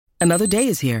Another day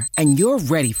is here, and you're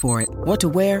ready for it. What to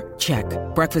wear? Check.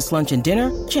 Breakfast, lunch, and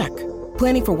dinner? Check.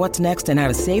 Planning for what's next and how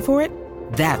to save for it?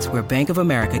 That's where Bank of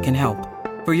America can help.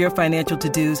 For your financial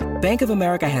to-dos, Bank of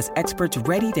America has experts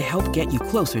ready to help get you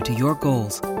closer to your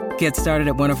goals. Get started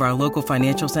at one of our local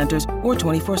financial centers or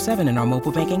 24/7 in our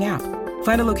mobile banking app.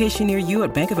 Find a location near you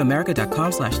at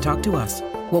bankofamerica.com/talktous.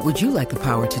 What would you like the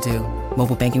power to do?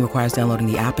 Mobile banking requires downloading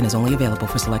the app and is only available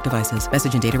for select devices.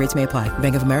 Message and data rates may apply.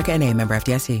 Bank of America N.A., member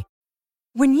FDIC.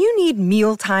 When you need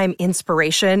mealtime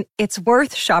inspiration, it's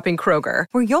worth shopping Kroger,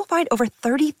 where you'll find over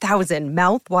 30,000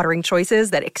 mouth-watering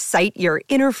choices that excite your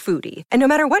inner foodie. And no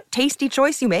matter what tasty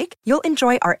choice you make, you'll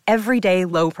enjoy our everyday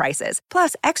low prices,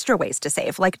 plus extra ways to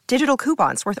save, like digital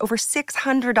coupons worth over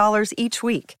 $600 each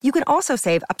week. You can also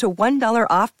save up to $1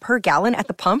 off per gallon at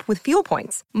the pump with fuel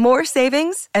points. More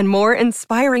savings and more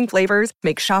inspiring flavors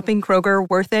make shopping Kroger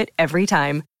worth it every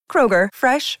time. Kroger,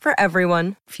 fresh for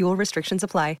everyone. Fuel restrictions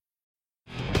apply.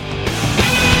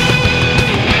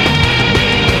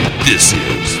 This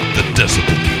is the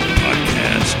Decibel Geek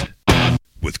Podcast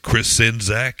with Chris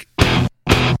Czynszak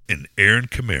and Aaron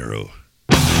Camaro.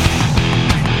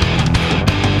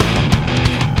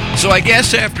 So I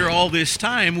guess after all this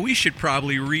time, we should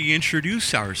probably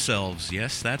reintroduce ourselves.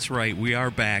 Yes, that's right. We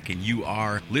are back, and you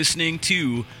are listening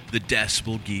to the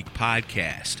Decibel Geek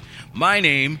Podcast. My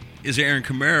name is Aaron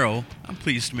Camaro. I'm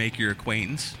pleased to make your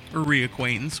acquaintance, or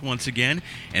reacquaintance, once again.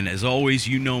 And as always,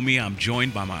 you know me, I'm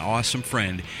joined by my awesome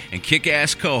friend and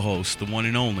kick-ass co-host, the one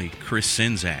and only Chris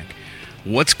Czynszak.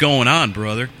 What's going on,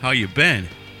 brother? How you been?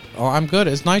 Oh, I'm good.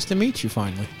 It's nice to meet you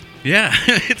finally. Yeah,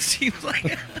 it seems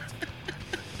like...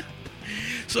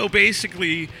 So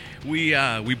basically, we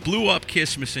blew up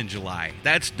Kissmas in July.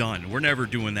 That's done. We're never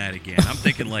doing that again. I'm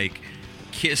thinking like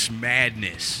Kiss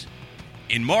Madness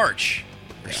in March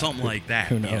or something like that.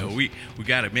 Who knows? You know, we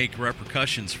got to make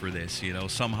repercussions for this, you know,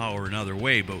 somehow or another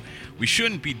way. But we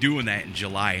shouldn't be doing that in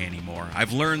July anymore.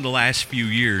 I've learned the last few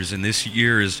years, and this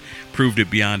year has proved it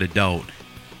beyond a doubt.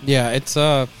 Yeah, it's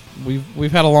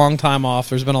we've had a long time off.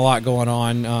 There's been a lot going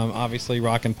on. Obviously,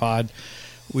 Rockin' Pod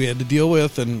we had to deal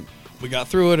with, and we got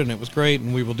through it, and it was great.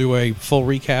 And we will do a full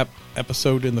recap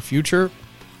episode in the future,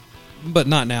 but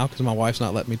not now because my wife's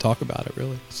not letting me talk about it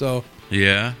really. So.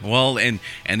 Yeah, well, and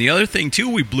the other thing, too,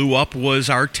 we blew up was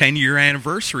our 10-year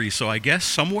anniversary, so I guess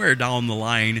somewhere down the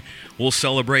line we'll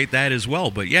celebrate that as well.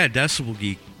 But, yeah, Decibel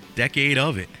Geek, decade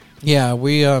of it. Yeah,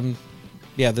 we,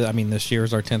 this year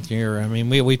is our 10th year. I mean,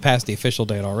 we passed the official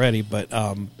date already, but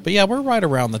yeah, we're right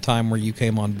around the time where you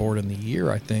came on board in the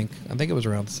year, I think. I think it was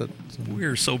around...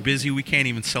 We're so busy we can't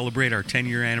even celebrate our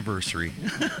 10-year anniversary.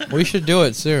 We should do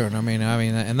it soon. I mean,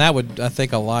 and that would, I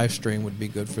think a live stream would be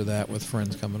good for that with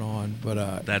friends coming on.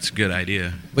 But that's a good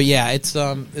idea. But yeah, it's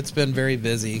been very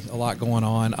busy, a lot going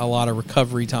on, a lot of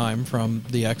recovery time from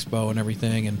the expo and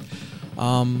everything, and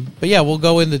but yeah, we'll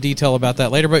go into detail about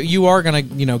that later. But you are gonna,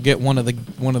 get one of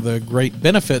the great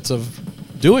benefits of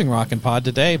doing Rockin' Pod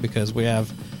today, because we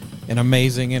have an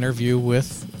amazing interview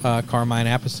with Carmine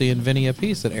Appice and Vinny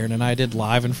Appice that Aaron and I did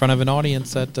live in front of an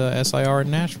audience at SIR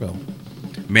in Nashville.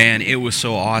 Man, it was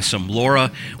so awesome.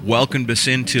 Laura welcomed us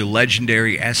into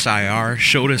legendary SIR,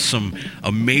 showed us some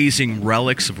amazing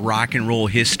relics of rock and roll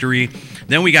history.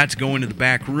 Then we got to go into the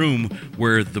back room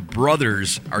where the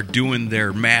brothers are doing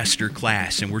their master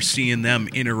class, and we're seeing them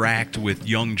interact with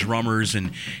young drummers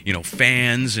and,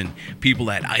 fans and people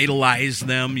that idolize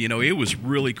them. It was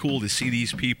really cool to see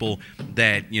these people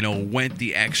that, went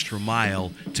the extra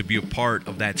mile to be a part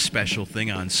of that special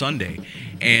thing on Sunday,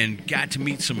 and got to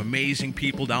meet some amazing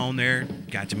people down there,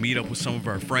 got to meet up with some of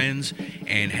our friends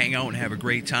and hang out and have a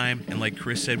great time. And like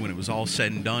Chris said, when it was all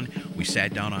said and done, we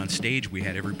sat down on stage. We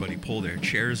had everybody pull their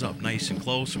chairs up nice and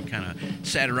close. We kind of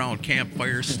sat around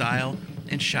campfire style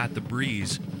and shot the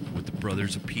breeze with the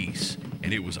Brothers Appice.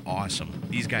 And it was awesome.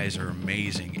 These guys are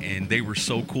amazing, and they were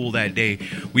so cool that day.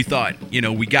 We thought,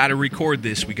 we got to record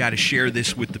this. We got to share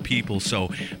this with the people.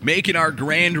 So making our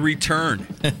grand return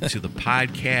to the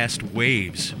podcast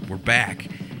waves. We're back,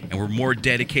 and we're more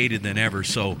dedicated than ever.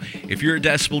 So if you're a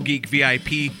Decibel Geek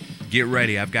VIP, get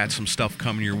ready. I've got some stuff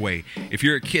coming your way. If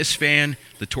you're a Kiss fan,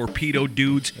 the Torpedo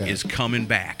Dudes is coming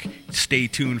back. Stay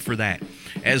tuned for that.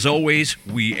 As always,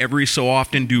 we every so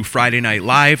often do Friday Night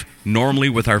Live, normally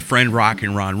with our friend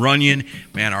Rockin' Ron Runyon.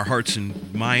 Man, our hearts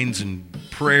and minds and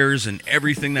prayers and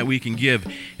everything that we can give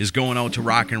is going out to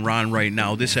Rockin' Ron right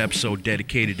now. This episode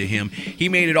dedicated to him. He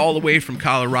made it all the way from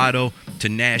Colorado to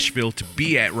Nashville to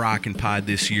be at Rockin' Pod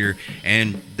this year,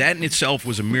 and that in itself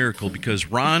was a miracle because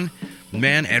Ron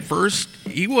Man, at first,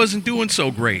 he wasn't doing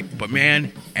so great. But,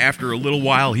 man, after a little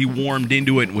while, he warmed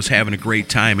into it and was having a great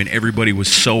time, and everybody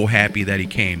was so happy that he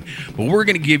came. But we're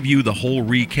going to give you the whole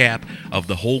recap of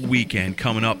the whole weekend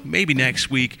coming up, maybe next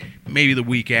week, maybe the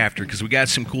week after, because we got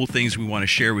some cool things we want to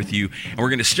share with you. And we're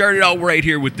going to start it out right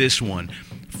here with this one.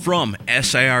 From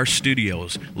SIR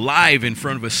Studios, live in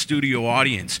front of a studio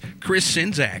audience, Chris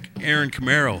Czynszak, Aaron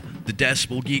Camaro, the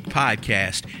Decibel Geek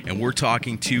Podcast, and we're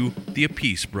talking to the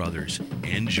Appice Brothers.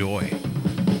 Enjoy.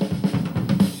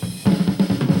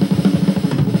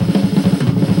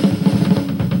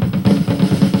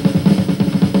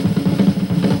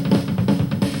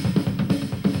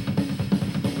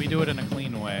 We do it in a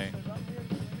clean way.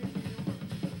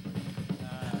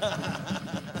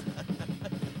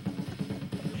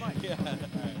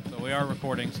 So we are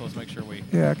recording, so let's make sure we...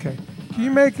 Yeah, okay. Can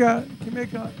you make a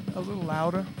little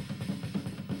louder?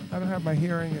 I don't have my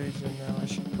hearing aids in now. I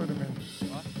should put them in.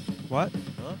 What?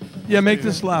 Huh? Yeah, make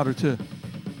this louder, too.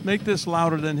 Make this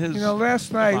louder than his. You know,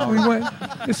 last night we went...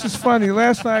 This is funny.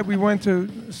 Last night we went to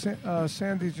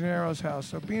Sandy Gennaro's house.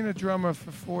 So being a drummer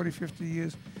for 40, 50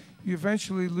 years, you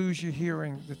eventually lose your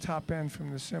hearing, the top end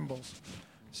from the cymbals.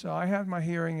 So I had my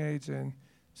hearing aids in.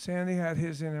 Sandy had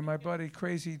his in, and my buddy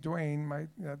Crazy Dwayne,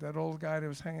 that old guy that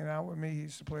was hanging out with me, he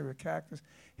used to play with Cactus,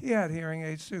 he had hearing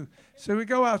aids too. So we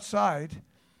go outside,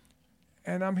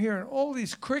 and I'm hearing all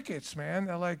these crickets, man.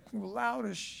 They're like loud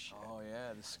as shit. Oh,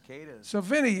 yeah, the cicadas. So,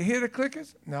 Vinny, you hear the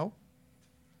crickets? No.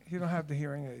 You don't have the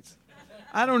hearing aids.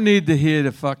 I don't need to hear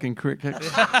the fucking crickets.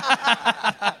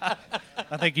 I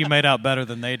think you made out better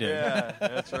than they did. Yeah,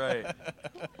 that's right.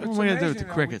 What am I going to do with the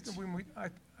crickets?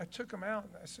 I took them out,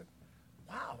 and I said,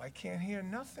 wow, I can't hear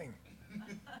nothing.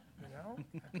 You know?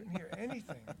 I couldn't hear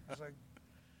anything. I was like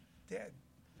dead.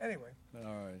 Anyway. All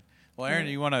right. Well, Aaron,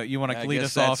 you want to lead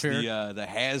us that's off here? The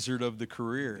hazard of the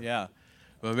career. Yeah.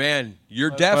 But man, your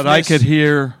deafness. But I could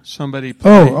hear somebody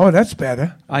play. Oh, that's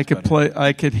better. I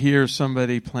could hear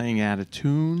somebody playing out of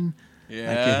tune.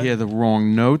 Yeah. I could hear the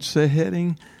wrong notes they're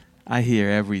hitting. I hear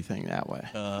everything that way.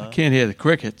 I can't hear the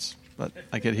crickets, but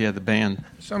I could hear the band.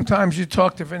 Sometimes you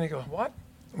talk to Vinny, go, what?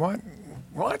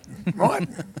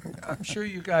 I'm sure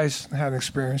you guys had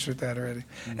experience with that already.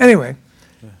 Anyway,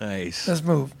 Nice. let's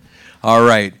move. All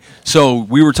right. So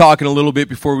we were talking a little bit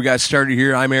before we got started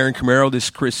here. I'm Aaron Camaro. This is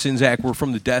Chris Czynszak. We're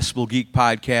from the Decibel Geek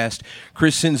Podcast.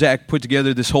 Chris Czynszak put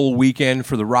together this whole weekend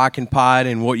for the Rockin' Pod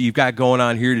and what you've got going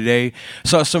on here today. I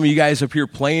saw some of you guys up here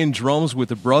playing drums with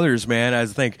the brothers, man. I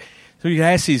was thinking, so you can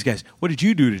ask these guys, what did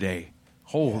you do today?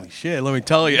 Holy shit, let me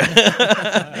tell you.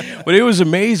 But it was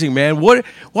amazing, man.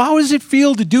 How does it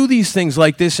feel to do these things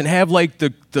like this and have like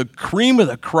the cream of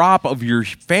the crop of your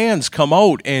fans come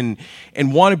out and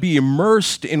want to be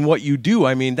immersed in what you do?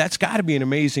 I mean, that's got to be an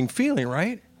amazing feeling,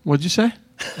 right? What'd you say?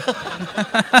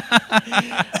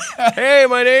 Hey,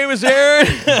 my name is Aaron.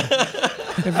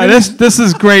 This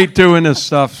is great doing this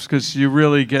stuff because you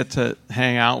really get to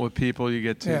hang out with people. You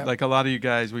get to, like a lot of you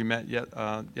guys we met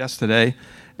yesterday.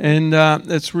 And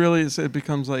it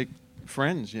becomes like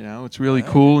friends, you know. It's really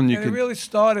cool, and It really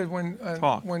started when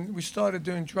we started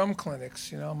doing drum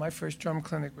clinics. You know, my first drum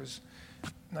clinic was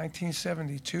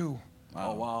 1972.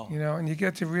 Oh, wow. You know, and you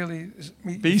get to really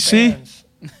meet BC? your fans.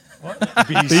 What?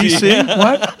 BC?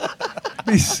 What?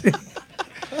 BC.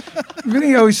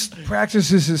 Vinny always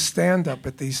practices his stand-up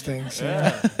at these things.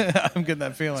 Yeah. I'm getting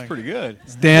that feeling. That's pretty good.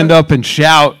 Stand up and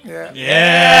shout. Yeah.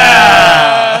 Yeah.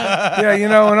 Yeah, you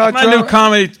know, in our My new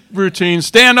comedy routine,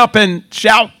 stand up and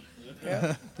shout.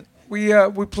 Yeah.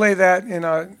 We play that in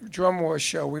our Drum Wars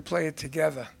show. We play it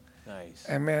together. Nice.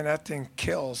 And, man, that thing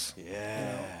kills.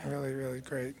 Yeah. You know, really, really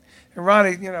great. And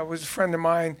Ronnie, you know, was a friend of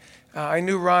mine. I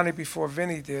knew Ronnie before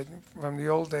Vinny did from the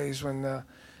old days when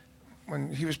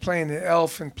he was playing the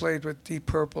Elf and played with Deep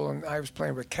Purple, and I was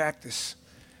playing with Cactus,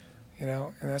 you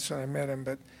know, and that's when I met him.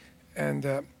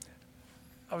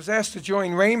 I was asked to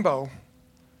join Rainbow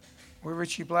with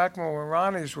Richie Blackmore when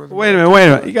Ronnie's with. Wait a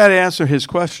minute. You got to answer his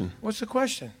question. What's the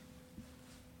question?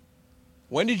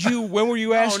 When were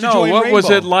you asked to No, join what Rainbow? was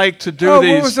it like to do What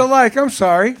these? was it like? I'm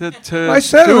sorry. To I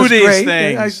said do it was these great.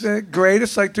 things. I said great.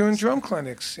 It's like doing drum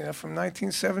clinics, you know, from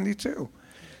 1972.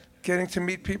 Getting to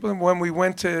meet people. And when we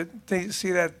went to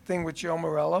see that thing with Joe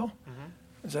Morello,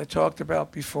 as I talked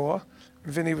about before,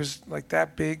 Vinny was like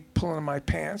that big, pulling on my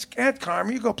pants. Can't,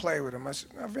 Carmen, you go play with him. I said,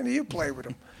 no, Vinny, you play with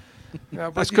him. You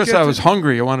know, That's because I was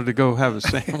hungry. I wanted to go have a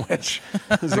sandwich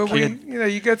as a But kid.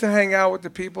 you get to hang out with the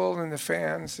people and the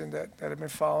fans and that have been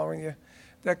following you.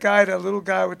 That guy, that little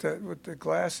guy with the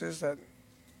glasses, that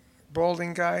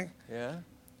balding guy. Yeah.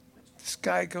 This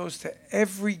guy goes to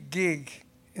every gig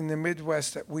in the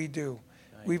Midwest that we do.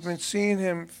 Nice. We've been seeing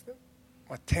him,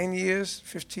 10 years,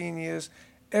 15 years,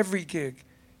 every gig.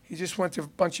 He just went to a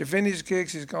bunch of Vinny's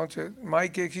gigs. He's going to my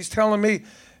gigs. He's telling me,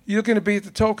 "You're going to be at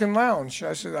the Token Lounge."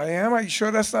 I said, "I am? Are you sure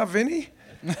that's not Vinny?"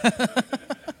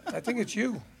 I think it's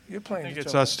you. You're playing. I think the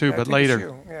it's Token. us too, I but think later. it's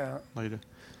you. Yeah. Later.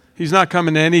 He's not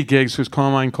coming to any gigs because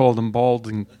Carmine called him bald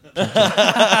and he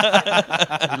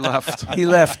left. He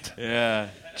left. Yeah,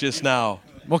 just now.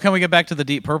 Well, can we get back to the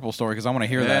Deep Purple story? Because I want to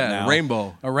hear that now.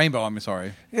 Rainbow. A Rainbow, I'm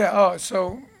sorry. Yeah. Oh,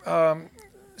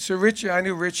 so Richie, I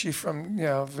knew Richie from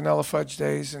Vanilla Fudge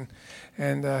days,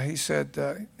 and he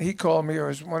said he called me,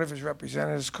 or one of his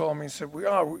representatives called me and said,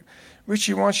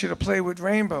 Richie wants you to play with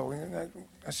Rainbow. And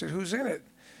I said, "Who's in it?"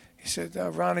 He said,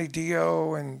 "Ronnie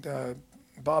Dio and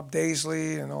Bob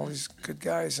Daisley and all these good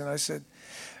guys." And I said,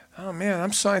 "Oh man,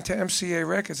 I'm signed to MCA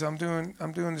Records. I'm doing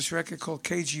this record called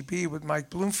KGB with Mike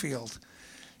Bloomfield,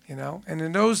 And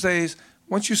in those days,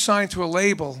 once you signed to a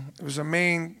label, it was a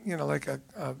main, like a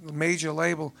major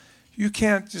label. You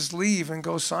can't just leave and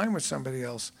go sign with somebody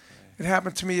else. It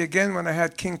happened to me again when I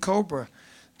had King Cobra.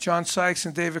 John Sykes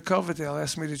and David Coverdale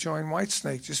asked me to join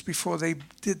Whitesnake just before they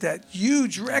did that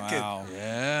huge record. Wow.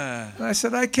 Yeah. And I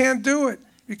said, I can't do it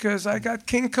because I got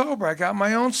King Cobra. I got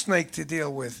my own snake to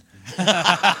deal with.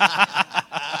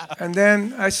 And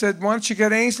then I said, why don't you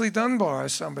get Ainsley Dunbar or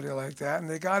somebody like that? And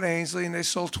they got Ainsley, and they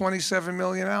sold 27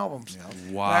 million albums.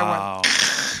 Yeah. Wow.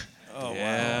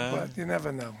 Wow. But you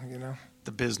never know,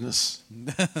 The business.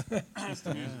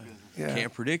 Yeah.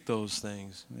 Can't predict those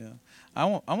things. Yeah. I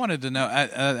wanted to know, I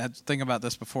had to think about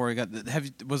this before we got,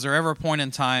 was there ever a point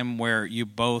in time where you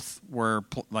both were,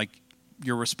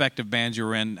 your respective bands you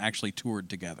were in actually toured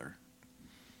together?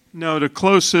 No, the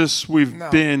closest we've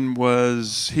been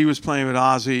was he was playing with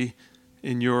Ozzy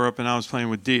in Europe, and I was playing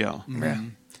with Dio. Yeah.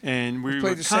 And we played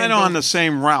were the same kind of on building. the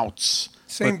same routes.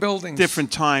 Same but buildings. Different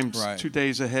times, Right. 2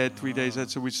 days ahead, 3 days ahead.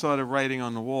 So we started writing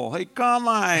on the wall, "Hey,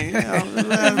 Carmine."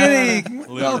 Vinny,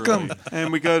 welcome.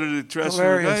 And we go to the dressing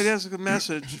room. Hilarious. "Hey, there's a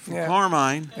message from Yeah.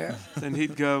 Carmine." Yeah. Then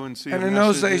he'd go and see And the in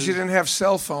those days, messages. you didn't have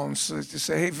cell phones so to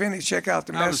say, "Hey, Vinny, check out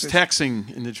the I was message."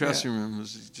 texting in the dressing room. It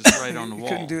was just right on the You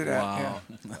wall. couldn't do that. Wow.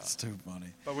 Yeah. That's too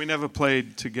funny. But we never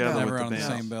played together Never with on the the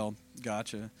band. same bill.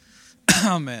 Gotcha.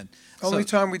 Oh, man. Only So-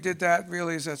 time we did that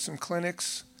really is at some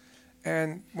clinics,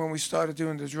 and when we started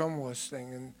doing the Drum Wars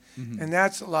thing, and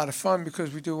that's a lot of fun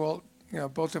because we do all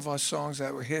both of our songs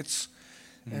that were hits,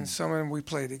 and some of them we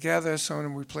play together, some of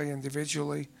them we play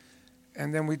individually,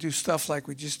 and then we do stuff like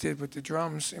we just did with the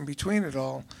drums in between it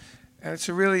all, and it's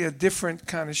really a different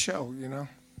kind of show,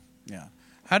 Yeah.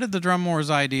 How did the Drum Wars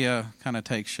idea kind of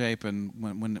take shape, and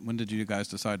when did you guys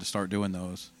decide to start doing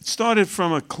those? It started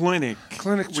from a clinic.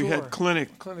 Clinic We tour. had clinic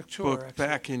tour book actually.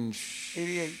 back in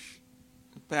 88,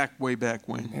 way back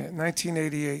when. yeah,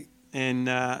 1988. And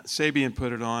Sabian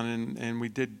put it on, and we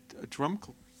did drum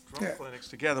Yeah. clinics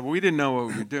together. But we didn't know what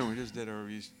we were doing. We just did our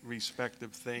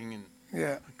respective thing, and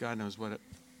Yeah. God knows what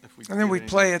if we. And then did we'd anything.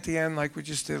 play at the end like we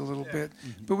just did a little bit,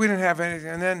 but we didn't have anything.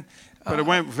 And then, But it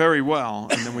went very well,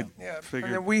 and then we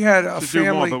figured and then we had a to do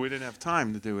more, family. but we didn't have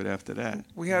time to do it after that.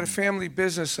 We had a family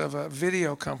business of a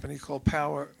video company called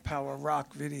Power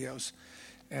Rock Videos,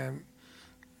 and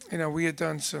we had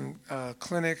done some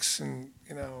clinics and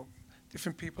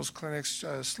different people's clinics,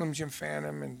 Slim Jim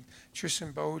Phantom and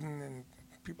Tristan Bowden and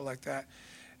people like that.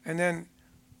 And then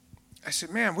I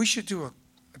said, man, we should do a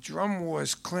Drum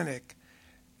Wars clinic,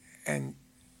 and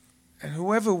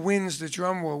whoever wins the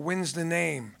Drum War wins the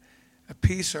name, a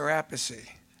piece or apathy.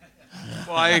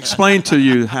 Well, I explained to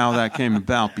you how that came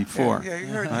about before. Yeah, you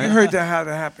heard that how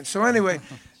that happened. So anyway,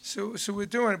 so we're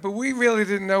doing it, but we really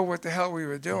didn't know what the hell we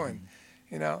were doing,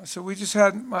 So we just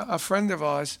had a friend of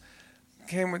ours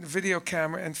came with a video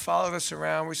camera and followed us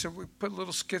around. We put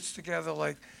little skits together,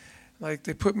 like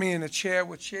they put me in a chair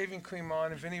with shaving cream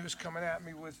on, and Vinny was coming at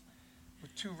me with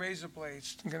 2 razor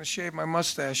blades. I'm going to shave my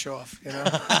mustache off,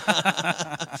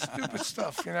 Stupid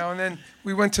stuff, And then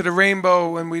we went to the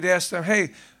Rainbow, and we'd ask them,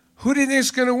 hey, who do you think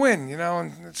is going to win?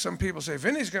 And some people say,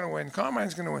 Vinny's going to win,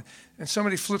 Carmine's going to win. And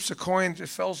somebody flips a coin, it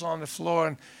falls on the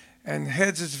floor, and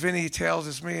heads it's Vinny, tails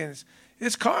it's me, and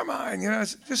it's Carmine,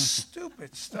 It's just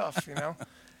stupid stuff,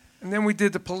 And then we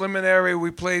did the preliminary.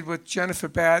 We played with Jennifer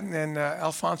Batten and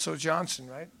Alfonso Johnson,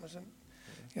 right? Wasn't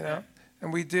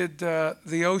And we did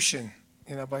The Ocean,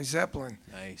 by Zeppelin.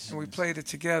 Nice. And we played it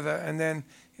together. And then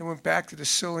it went back to the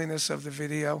silliness of the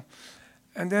video.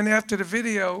 And then after the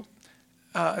video,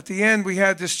 at the end, we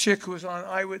had this chick who was on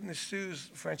Eyewitness News,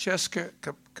 Francesca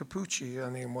Capucci, her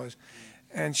name was.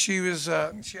 And she was,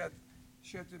 she had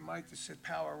the mic that said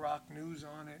Power Rock News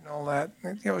on it and all that.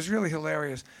 And, it was really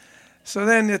hilarious. So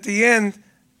then at the end,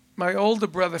 my older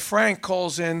brother, Frank,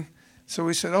 calls in, So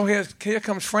we said, oh, here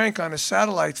comes Frank on a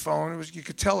satellite phone. You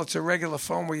could tell it's a regular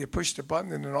phone where you push the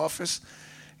button in an office,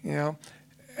 you know.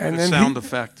 And the then sound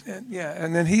effect.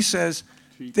 And then he says,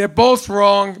 they're both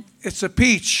wrong. It's a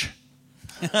peach.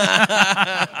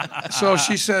 So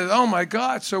she says, oh, my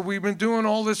God. So we've been doing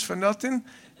all this for nothing.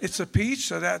 It's a peach.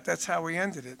 So that's how we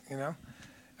ended it, you know.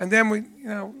 And then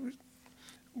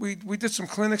we did some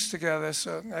clinics together.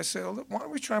 So I said, well, why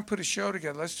don't we try and put a show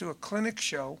together? Let's do a clinic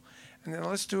show, and then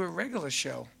let's do a regular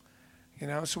show, you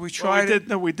know. So we tried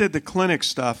we did the clinic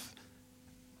stuff,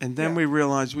 and then we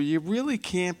realized, well, you really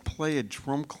can't play a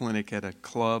drum clinic at a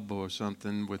club or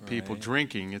something with people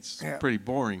drinking. It's pretty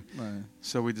boring. Right.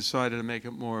 So we decided to make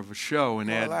it more of a show and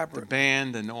add the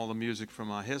band and all the music from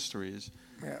our histories.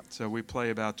 Yeah. So we play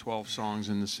about 12 songs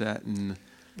in the set and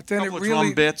but then a couple of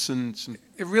drum bits and some.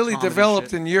 It really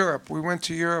developed in Europe. We went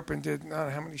to Europe and did, I don't know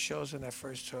how many shows in that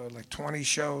first tour, like 20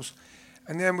 shows.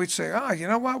 And then we'd say, you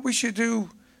know what, we should do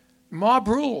Mob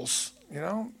Rules, you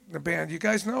know, the band. You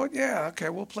guys know it? Yeah, okay,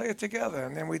 we'll play it together.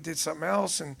 And then we did something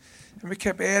else, and we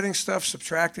kept adding stuff,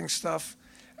 subtracting stuff.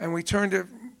 And we turned it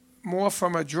more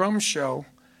from a drum show,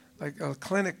 like a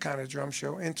clinic kind of drum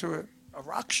show, into a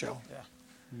rock show.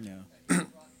 Yeah.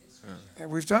 And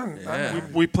we've done. Yeah.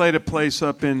 We played a place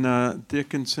up in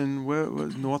Dickinson, where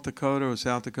was North Dakota or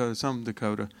South Dakota, some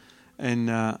Dakota,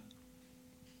 and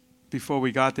before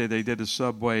we got there, they did a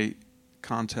Subway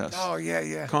contest. Oh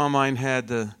yeah. Carmine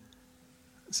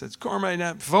says,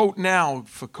 Carmine, vote now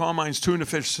for Carmine's tuna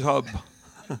fish sub,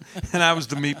 and I was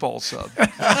the meatball sub.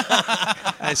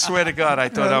 I swear to God, I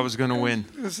thought I was going to win.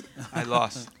 I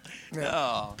lost.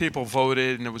 Yeah. People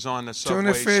voted, and it was on the Subway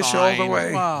tuna fish sign. all the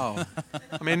way. Wow.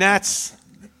 I mean, that's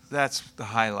the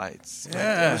highlights.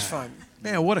 Yeah, it was fun.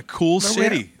 Man, what a cool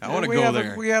city! I want to go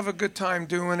there. We have a good time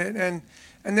doing it,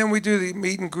 and then we do the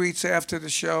meet and greets after the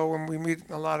show, and we meet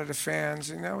a lot of the fans.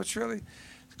 You know, it's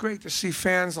great to see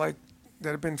fans like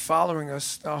that have been following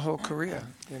us our whole career.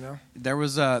 You know, there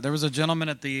was a gentleman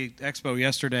at the expo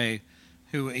yesterday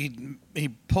who he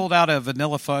pulled out a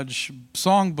Vanilla Fudge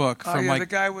songbook from the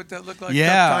guy that looked like Duck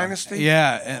Dynasty.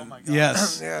 Yeah,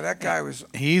 yes, yeah, that guy was.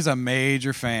 He's a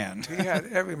major fan. He had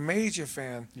every major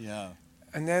fan. Yeah,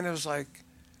 and then it was like,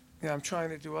 I'm trying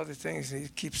to do other things, and he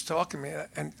keeps talking to me.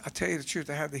 And I tell you the truth,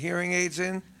 I had the hearing aids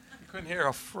in. You couldn't hear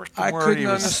a freaking I word couldn't he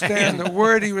was understand saying. the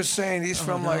word he was saying. He's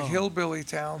from like hillbilly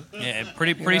town. Yeah,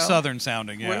 pretty southern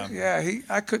sounding. Yeah,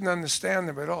 I couldn't understand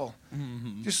them at all.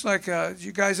 Mm-hmm. Just like,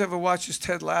 you guys ever watch this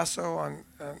Ted Lasso on?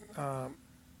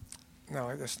 No,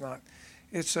 I guess not.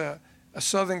 It's a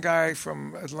southern guy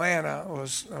from Atlanta or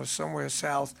somewhere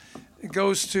south. He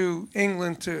goes to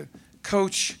England to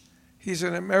coach. He's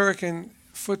an American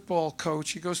football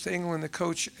coach. He goes to England to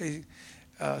coach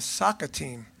a soccer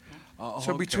team.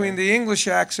 So between the English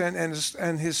accent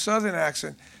and his southern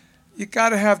accent, you got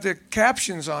to have the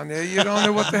captions on there. You don't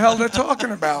know what the hell they're talking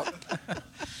about.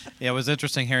 Yeah, it was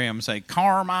interesting hearing him say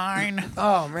Carmine.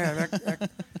 Oh man,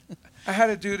 I had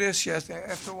to do this yesterday.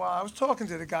 After a while, I was talking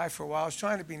to the guy for a while. I was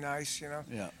trying to be nice, you know.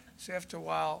 Yeah. So after a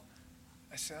while,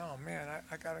 I said, "Oh man,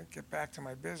 I got to get back to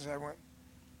my business." I went,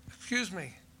 "Excuse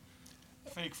me."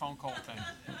 Fake phone call thing.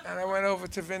 And I went over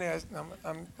to Vinny.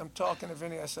 I'm talking to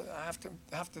Vinny. I said, I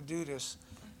have to do this.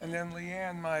 And then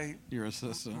Leanne, your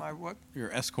assistant, my what?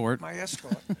 Your escort. My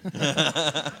escort.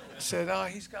 Said,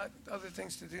 he's got other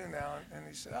things to do now. And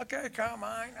he said, okay,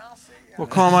 Carmine, I'll see you. Well,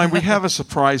 Carmine, we have a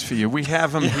surprise for you. We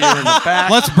have him here in the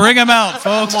back. Let's bring him out,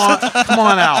 folks. Come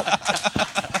on out.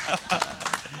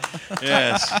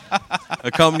 Yes.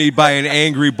 Accompanied by an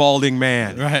angry, balding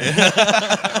man. Right.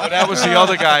 Oh, that was the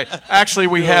other guy. Actually,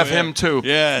 we have him, too.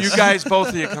 Yes. You guys, both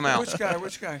of you, come out.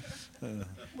 Which guy?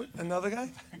 Another guy?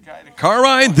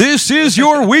 Carmine, this is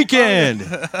your weekend.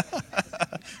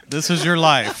 This is your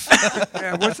life.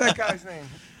 Yeah, what's that guy's name?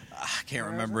 I can't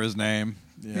remember his name.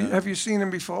 Yeah. Have you seen him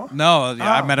before? No,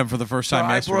 I met him for the first time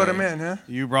yesterday. I brought him in, huh?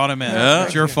 You brought him in. Yeah.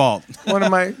 It's your fault. One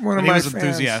of my he was fans.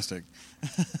 enthusiastic.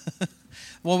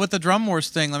 Well, with the Drum Wars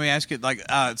thing, let me ask you,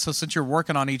 so since you're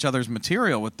working on each other's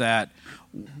material with that,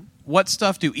 what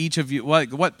stuff do each of you,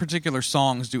 what particular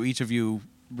songs do each of you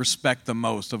respect the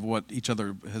most of what each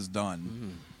other has done?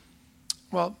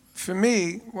 Mm-hmm. Well, for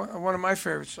me, one of my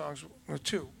favorite songs, or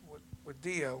two, with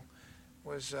Dio,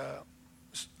 was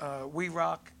We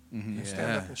Rock and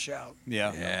Stand Up and Shout.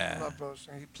 Yeah. I love those.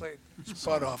 And he played his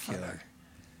butt off on that.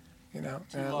 You know,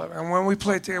 and when we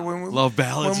play together, love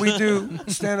ballads. When we do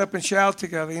Stand Up and Shout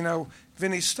together, you know,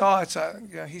 Vinny starts,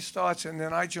 he starts, and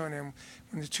then I join him.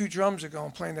 When the two drums are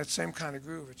going, playing that same kind of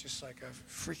groove, it's just like a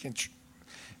freaking,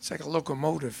 it's like a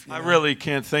locomotive. I really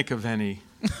can't think of any.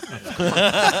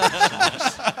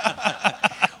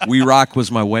 We Rock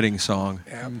was my wedding song.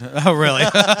 Yeah, out. Oh, really?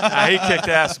 He kicked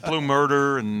ass, Blue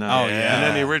Murder, and yeah. and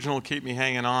then the original Keep Me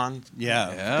Hanging On. Yeah,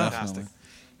 Fantastic. definitely.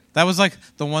 That was like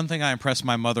the one thing I impressed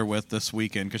my mother with this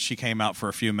weekend, because she came out for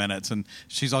a few minutes and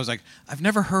she's always like, I've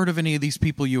never heard of any of these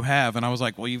people you have. And I was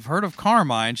like, well, you've heard of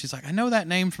Carmine. She's like, I know that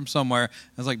name from somewhere. I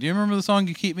was like, do you remember the song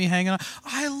You Keep Me Hanging On?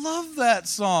 I love that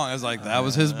song. I was like, that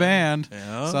was his band.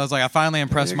 Yeah. So I was like, I finally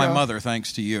impressed my go. mother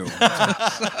thanks to you.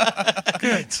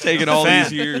 It's taken all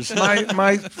these years.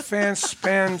 My fans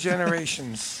span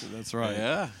generations. That's right.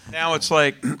 Yeah. Now it's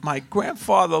like, my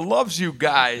grandfather loves you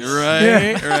guys. Right.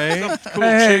 Yeah. Right. Cool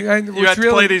Hey, chick. and You what's have to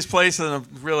really- play these places, and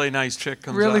a really nice chick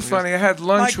comes Really up and goes, funny. I had my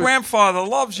lunch with grandfather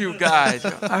loves you guys.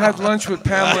 I had lunch with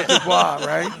Pamela Dubois,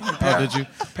 right? And did you?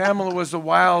 Pamela was the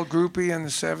wild groupie in the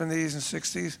 70s and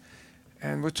 60s,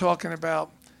 and we're talking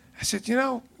about. I said, you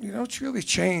know, it's really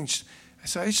changed. I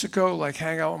said I used to go like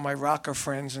hang out with my rocker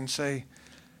friends and say,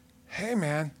 hey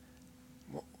man,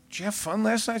 did you have fun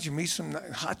last night? Did you meet some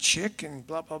hot chick and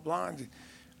blah blah blah? And did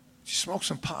you smoke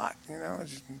some pot? You know?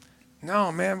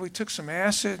 No, man, we took some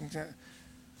acid. And,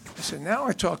 I said, now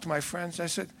I talk to my friends. I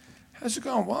said, how's it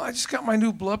going? Well, I just got my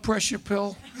new blood pressure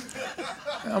pill.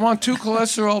 I'm on 2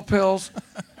 cholesterol pills.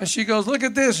 And she goes, look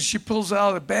at this. And she pulls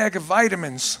out a bag of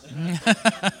vitamins.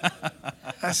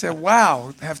 I said,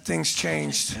 wow, have things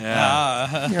changed?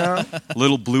 Yeah. You know?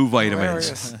 Little blue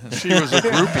vitamins. Hilarious. She was a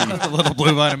groupie. Little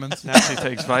blue vitamins. Now she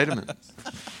takes vitamins.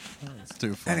 It's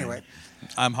too funny. Anyway.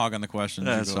 I'm hogging the questions.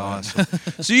 You That's go ahead. awesome.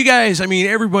 So you guys, I mean,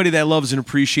 everybody that loves and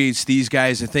appreciates these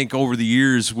guys, I think over the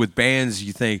years with bands,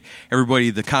 you think everybody,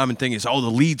 the common thing is, oh,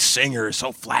 the lead singer is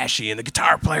so flashy and the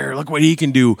guitar player, look what he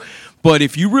can do. But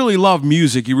if you really love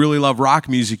music, you really love rock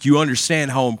music, you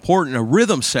understand how important a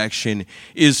rhythm section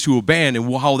is to a band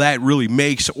and how that really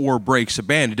makes or breaks a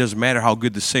band. It doesn't matter how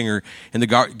good the singer and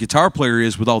the guitar player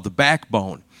is without the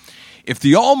backbone. If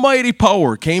the almighty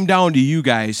power came down to you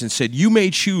guys and said you may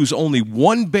choose only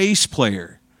one bass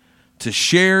player to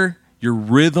share your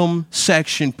rhythm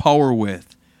section power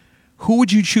with, who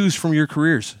would you choose from your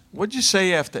careers? What'd you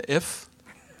say after if?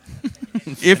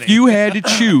 If you had to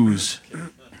choose.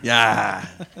 Yeah.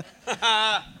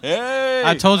 Hey.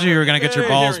 I told you were going to get your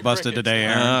Hey, balls hearing busted crickets. today,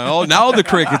 Aaron. Oh, now the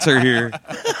crickets are here.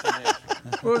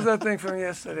 What was that thing from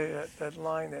yesterday, that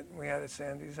line that we had at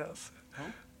Sandy's house?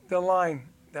 That line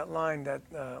that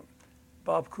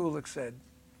Bob Kulick said.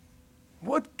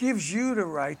 What gives you the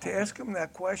right to ask him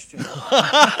that question?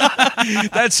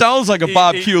 That sounds like a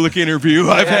Bob Kulick interview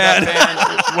I've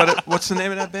had. What's the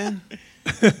name of that band?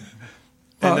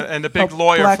 And the big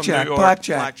lawyer Blackjack, from New York.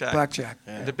 Blackjack.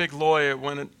 And the big lawyer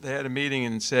they had a meeting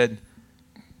and said,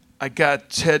 I got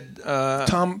Ted...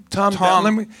 Tom.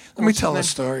 Let me what's tell a his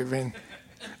name? story, Vin.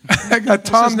 I got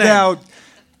Tom his name? Dowd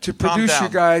to produce you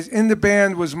Dowd. guys. In the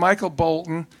band was Michael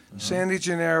Bolton, Sandy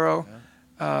Gennaro,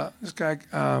 this guy,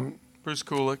 Bruce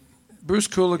Kulick.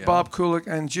 Bob Kulick,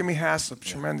 and Jimmy Haslip,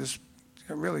 tremendous,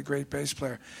 really great bass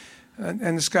player.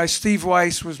 And this guy, Steve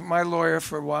Weiss, was my lawyer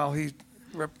for a while. He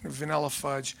represented Vanilla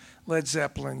Fudge, Led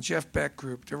Zeppelin, Jeff Beck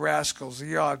Group, the Rascals,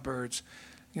 the Yardbirds.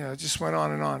 You know, it just went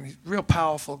on and on. He's a real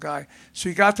powerful guy. So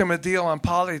he got them a deal on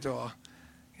Polydor,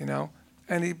 you know,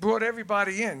 and he brought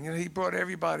everybody in. You know, he brought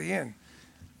everybody in.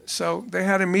 So they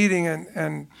had a meeting,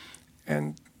 and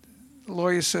the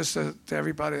lawyer says to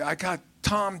everybody, I got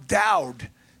Tom Dowd,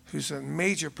 who's a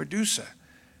major producer,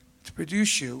 to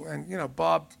produce you. And, you know,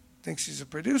 Bob thinks he's a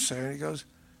producer. And he goes,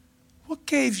 what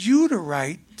gave you the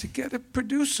right to get a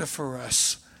producer for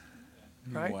us?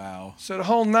 Right? Wow. So the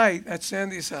whole night at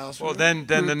Sandy's house. Well, then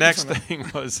the next thing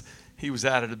was he was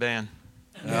out of the band.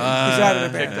 He's out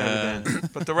of the Kicked band. out of the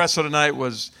band. But the rest of the night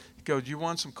was, he goes, do you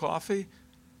want some coffee?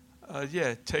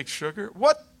 Yeah, take sugar.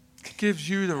 What gives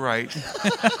you the right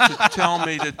to tell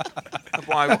me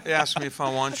ask me if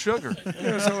I want sugar?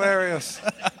 It was hilarious.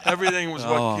 Everything was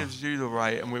what gives you the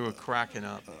right, and we were cracking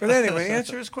up. But anyway,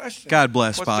 answer his question. God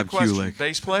bless What's Bob the question? Kulick.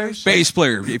 Bass players? Bass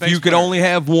player. If you could only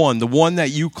have one, the one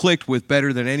that you clicked with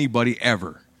better than anybody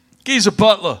ever. Geezer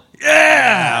Butler.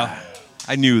 Yeah.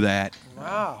 I knew that.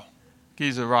 Wow.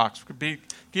 Geezer rocks.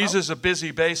 Geezer's a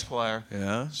busy bass player.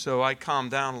 Yeah. So I calm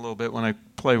down a little bit when I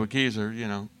play with Geezer, you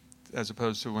know, as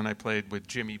opposed to when I played with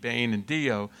Jimmy Bain and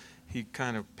Dio. He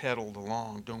kind of pedaled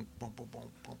along, boom, boom, boom, boom,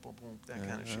 boom, boom, that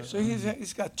kind of shit. So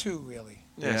he's got two, really.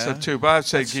 Yeah, so two. But I'd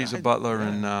say Geezer Butler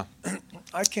and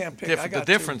I can't pick. I got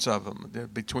the difference of them,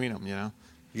 between them, you know.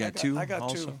 You got two? I got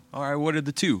also? two. All right, what are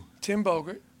the two? Tim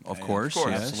Bogert Of course,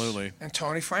 course. yes. Absolutely. and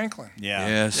Tony Franklin. Yeah.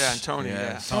 Yes. Yeah, and Tony,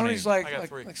 Yes. Tony's I like got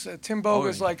three. I said, Tim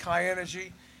Boger's like high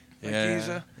energy, like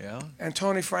Geezer. Yeah. And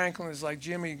Tony Franklin is like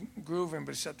Jimmy Groovin,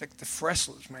 but it's at the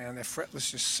fretless, man. That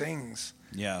fretless just sings.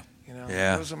 Yeah. You know,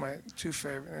 Yeah. those are my two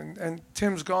favorite. And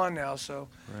Tim's gone now, so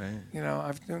Right. you know,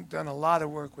 I've done a lot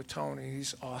of work with Tony.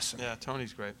 He's awesome. Yeah,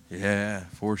 Tony's great. Yeah,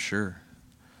 for sure.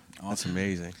 That's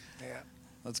amazing. Yeah.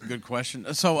 That's a good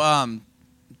question. So,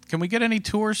 can we get any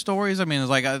tour stories? I mean,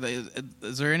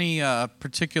 is there any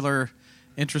particular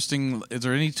interesting? Is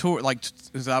there any tour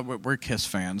we're Kiss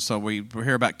fans, so we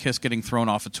hear about Kiss getting thrown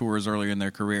off of tours earlier in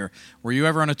their career. Were you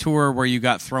ever on a tour where you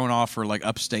got thrown off for like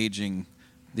upstaging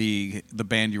the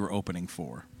band you were opening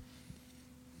for?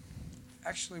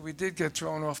 Actually, we did get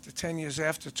thrown off the 10 Years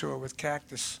After tour with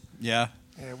Cactus. Yeah.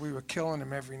 Yeah, we were killing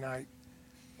them every night,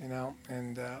 you know,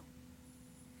 and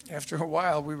after a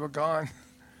while, we were gone.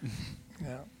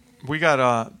 Yeah. We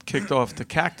got kicked off the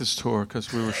Cactus tour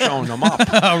because we were showing them up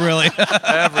Oh, really?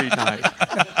 every night. What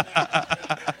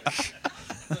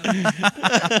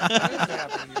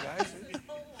happened, you guys?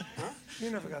 Huh?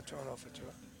 You never got thrown off a tour.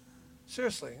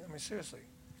 Seriously, I mean, seriously.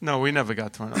 No, we never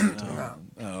got thrown off the tour. No.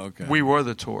 Oh, okay. We were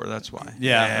the tour, that's why.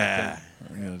 Yeah.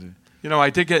 You know, I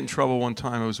did get in trouble one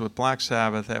time. It was with Black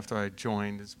Sabbath after I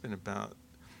joined. It's been about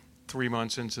 3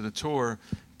 months into the tour,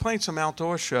 playing some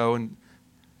outdoor show, and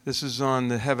this is on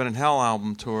the Heaven and Hell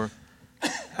album tour,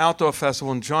 outdoor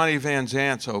festival, and Johnny Van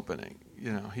Zant's opening.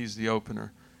 You know, he's the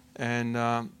opener.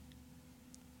 And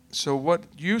so what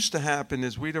used to happen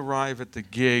is we'd arrive at the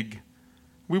gig.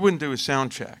 We wouldn't do a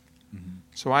sound check. Mm-hmm.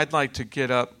 So I'd like to get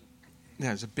up.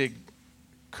 There's a big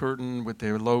curtain with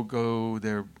their logo,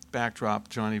 their backdrop,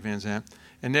 Johnny Van Zant,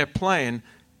 and they're playing,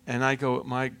 and I go with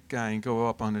my guy and go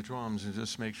up on the drums and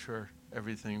just make sure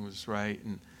everything was right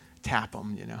and tap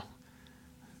them, you know.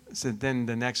 So then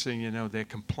the next thing you know, they're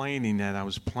complaining that I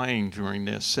was playing during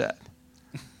their set,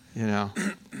 you know.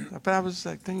 But I was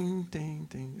like, ding, ding,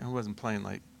 ding. I wasn't playing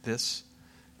like this,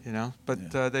 you know.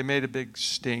 But they made a big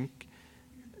stink,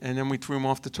 and then we threw them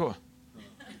off the tour.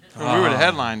 We were the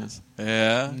headliners.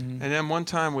 Yeah. And then one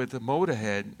time with the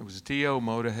Motorhead, it was Dio,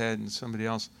 Motorhead, and somebody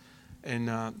else. And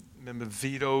remember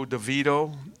Vito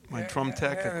DeVito, my drum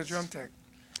tech? Yeah, the drum tech.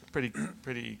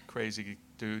 Pretty crazy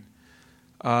dude.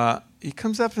 He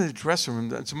comes up in the dressing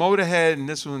room. It's Motorhead, and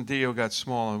this one Dio got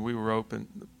smaller. We were open.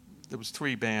 There was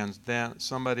 3 bands,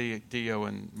 somebody, Dio,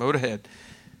 and Motorhead.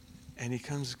 And he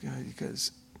goes,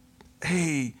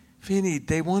 hey, Vinny,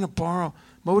 they want to borrow.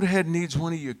 Motorhead needs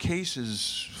one of your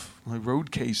cases, my road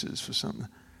cases for something.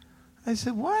 I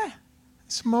said, what?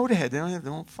 It's Motorhead. They don't have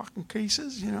their own fucking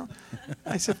cases, you know?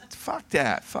 I said, fuck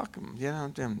that. Fuck them. You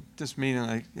know, just meaning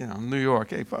like, you know, New York.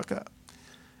 Hey, fuck up.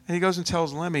 And he goes and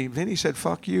tells Lemmy, Vinny said,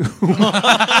 fuck you.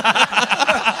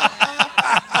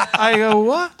 I go,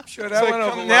 what? Sure, that went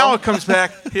over now well. it comes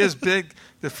back. Here's big.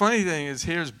 The funny thing is,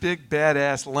 here's big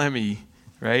badass Lemmy,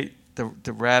 right?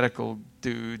 The radical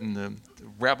dude and the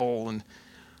rebel, and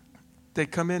they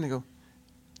come in and go,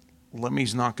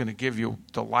 Lemmy's not going to give you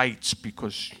the lights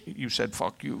because you said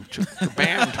fuck you to the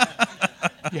band.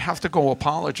 You have to go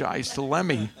apologize to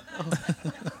Lemmy.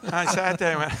 I sat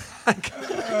there and went,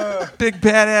 big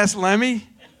badass Lemmy?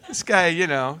 This guy, you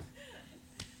know,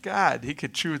 God, he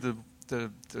could chew the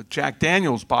Jack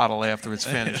Daniels bottle after it's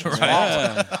finished.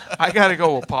 Right. I got to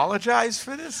go apologize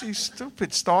for this? He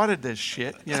stupid started this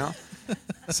shit, you know.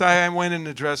 So I went in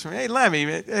the dressing room. Hey, Lemmy,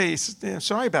 hey,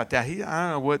 sorry about that. I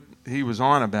don't know what he was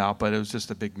on about, but it was just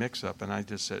a big mix-up. And I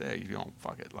just said, hey, you don't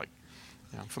fuck it. Like,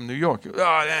 you know, I'm from New York. Oh,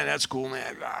 man, that's cool,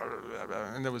 man.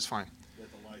 And it was fine.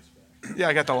 Yeah,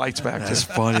 I got the lights back. That's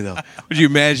funny, though. Would you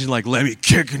imagine, like, Lemmy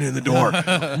kicking in the door?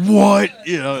 What?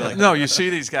 You know, like, no, you see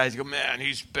these guys, you go, man,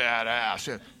 he's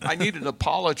badass. I need an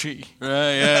apology.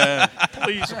 yeah.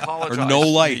 Please apologize. Or no to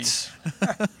me." lights.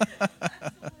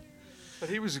 But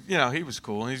he was, you know, he was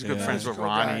cool, and he's good friends with Cool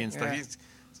Ronnie guy, and stuff. yeah.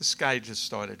 This guy just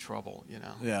started trouble, you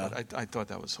know. Yeah. But I thought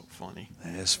that was so funny.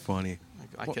 That's funny.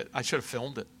 I should have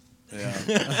filmed it.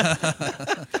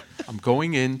 Yeah. I'm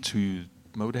going into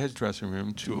Motorhead's dressing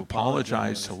room to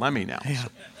apologize to Lemmy now. So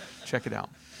check it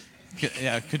out.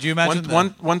 Could you imagine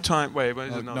One time, wait.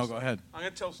 no, go ahead. I'm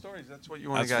going to tell stories. That's what you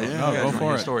want to That's get. fine. No, go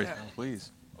for it. Story. Yeah.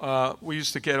 Please. We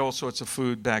used to get all sorts of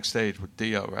food backstage with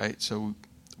Dio, right? So we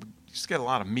used to get a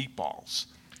lot of meatballs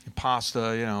and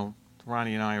pasta. You know,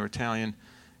 Ronnie and I are Italian,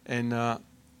 and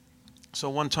so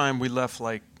one time we left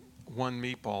like one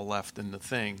meatball left in the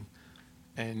thing,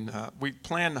 and we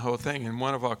planned the whole thing. And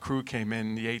one of our crew came in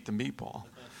and he ate the meatball,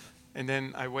 and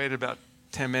then I waited about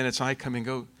 10 minutes. And I come in and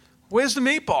go, "Where's the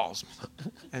meatballs?"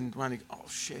 And Ronnie, oh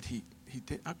shit, he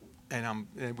did. And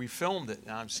we filmed it,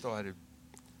 and I started.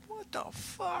 What the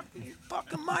fuck? Are you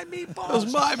fucking my meatballs? That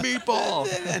was my meatball.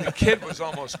 And the kid was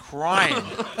almost crying.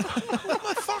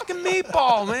 My fucking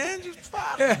meatball, man. You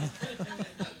fuck.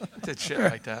 Did shit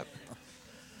like that.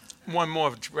 One more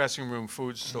dressing room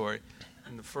food story.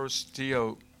 in the first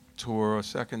Dio tour or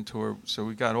second tour, so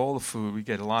we got all the food. We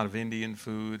get a lot of Indian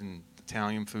food and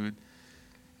Italian food.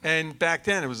 And back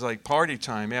then, it was like party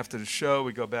time. After the show,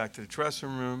 we go back to the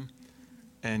dressing room,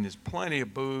 and there's plenty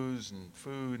of booze and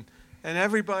food. And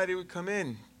everybody would come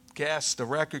in, gas the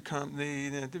record company.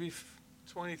 There'd be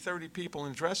 20, 30 people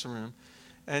in the dressing room.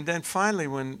 And then finally,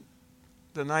 when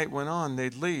the night went on,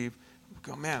 they'd leave. We'd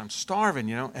go, man, I'm starving,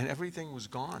 you know, and everything was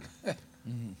gone. I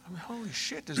mean, holy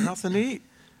shit, there's nothing to eat.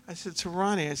 I said to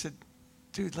Ronnie, I said,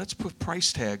 dude, let's put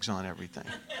price tags on everything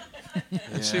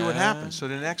and see what happens. So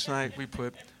the next night, we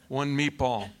put one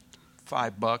meatball,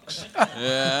 $5.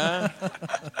 Yeah.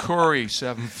 Curry,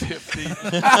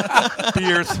 $7.50.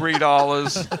 Beer,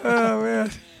 $3. Oh, man.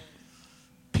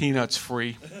 Peanuts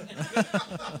free.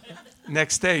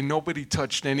 Next day, nobody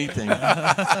touched anything.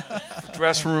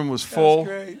 Dressing room was full.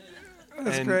 That's great.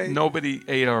 That's and great. nobody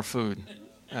ate our food.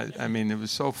 I mean, it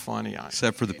was so funny.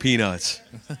 Except for the peanuts.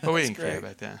 But we didn't great. care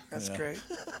about that. That's great.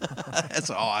 That's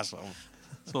awesome.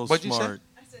 So What'd you say? smart.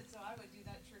 I said, so I would do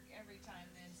that trick every time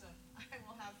then, so I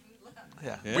will have food left.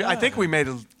 Yeah. I think we made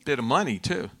a bit of money,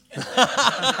 too. Put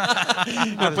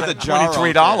the jar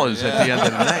 $23 at the end of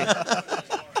the night.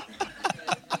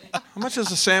 How much is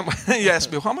the sandwich? You asked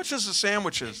me, how much is the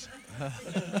sandwiches?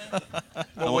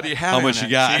 Well, what do you have? How in much that?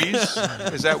 you got? Cheese?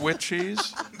 Is that with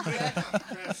cheese?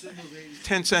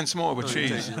 10 cents more with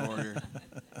cheese. Too funny.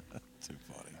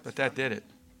 But that did it.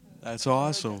 That's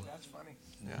awesome. That's funny.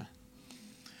 Yeah.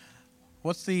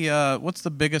 What's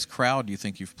the biggest crowd you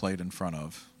think you've played in front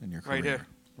of in your career? Right here.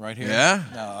 Right here. Yeah?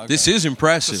 No, okay. This is It's a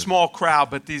impressive. small crowd,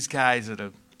 but these guys are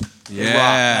the Yeah.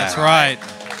 That's right.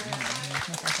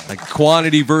 Like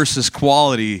quantity versus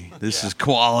quality. This is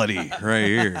quality right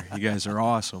here. You guys are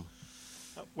awesome.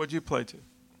 What'd you play to?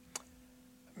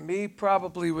 Me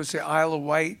probably was the Isle of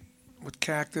Wight with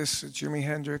Cactus. Jimi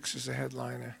Hendrix is the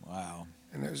headliner. Wow.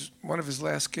 And it was one of his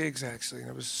last gigs, actually, and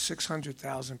it was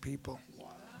 600,000 people.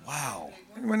 Wow.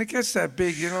 And when it gets that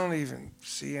big, you don't even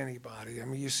see anybody. I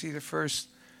mean, you see the first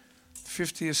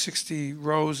 50 or 60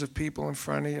 rows of people in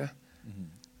front of you,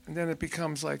 and then it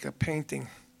becomes like a painting.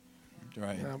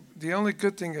 Right. You know, the only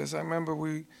good thing is I remember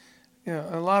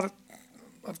a lot of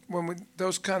when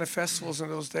those kind of festivals in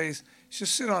those days, you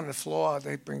just sit on the floor.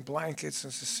 They'd bring blankets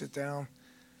and just sit down.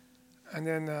 And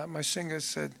then my singer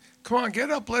said, "Come on,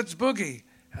 get up, let's boogie."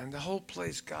 And the whole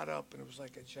place got up, and it was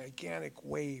like a gigantic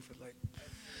wave.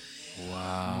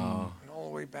 Wow. And all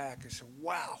the way back, I said,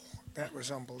 "Wow, that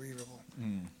was unbelievable."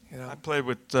 You know, I played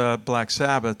with Black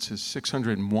Sabbath to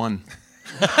 601.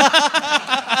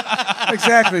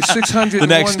 exactly 601 The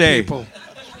next day. people.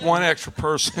 One extra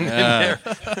person in there.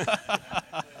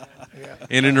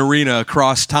 In an arena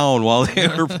across town while they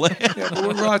were playing. Yeah, but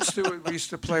with Rod Stewart, we used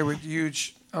to play with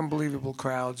huge, unbelievable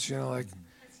crowds. You know, like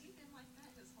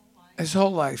his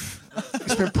whole life.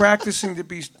 He's been practicing to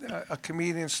be a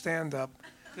comedian stand-up.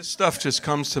 This stuff just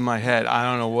comes to my head. I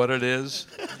don't know what it is.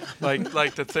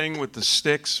 Like the thing with the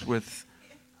sticks with,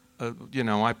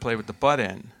 I play with the butt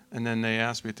end. And then they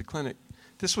asked me at the clinic.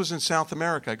 This was in South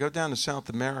America. I go down to South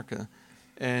America,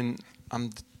 and I'm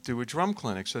do a drum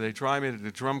clinic. So they drive me to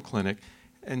the drum clinic.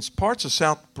 And parts of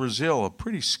South Brazil are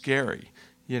pretty scary,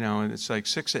 and it's like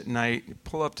 6 at night. You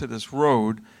pull up to this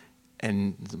road,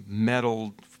 and the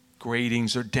metal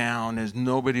gratings are down. There's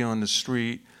nobody on the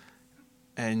street.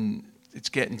 And it's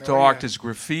getting dark. Yeah. There's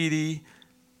graffiti.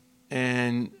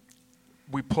 And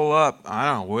we pull up. I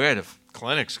don't know where the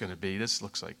clinic's going to be. This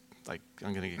looks like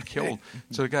I'm going to get killed.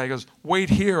 So the guy goes, "Wait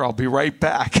here. I'll be right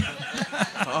back."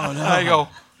 Oh, no. I go,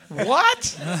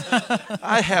 "What?"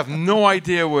 I have no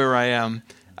idea where I am.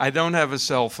 I don't have a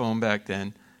cell phone back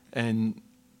then. And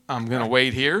I'm going to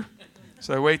wait here.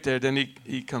 So I wait there. Then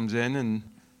he comes in and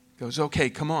goes,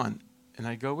 "Okay, come on." And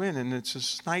I go in, and it's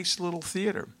this nice little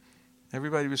theater.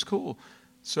 Everybody was cool.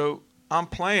 So I'm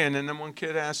playing, and then one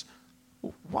kid asked,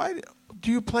 "Why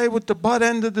do you play with the butt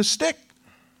end of the stick?"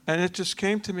 And it just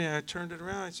came to me, and I turned it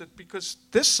around. I said, "Because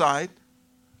this side,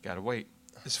 got to wait,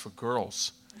 is for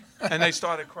girls." And they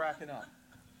started cracking up.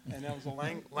 And that was a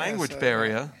language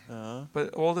barrier.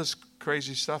 But all this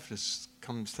crazy stuff just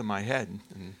comes to my head,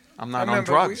 and I'm not on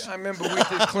drugs. I remember we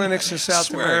did clinics in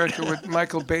South America with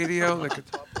Michael Badio, the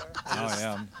guitar player. Oh,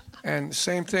 yeah. And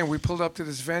same thing, we pulled up to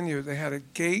this venue. They had a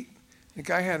gate. The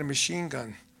guy had a machine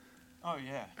gun. Oh,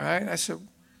 yeah. All right? I said,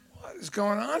 "What is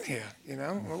going on here?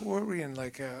 What were we in,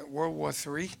 World War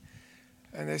III?"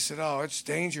 And they said, "Oh, it's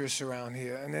dangerous around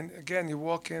here." And then, again, you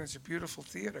walk in, it's a beautiful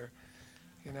theater.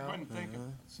 I wouldn't think of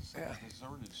it. It's Yeah. a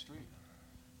deserted street.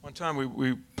 One time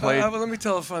we played. Let me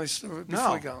tell a funny story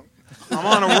before we go. I'm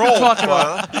on a roll.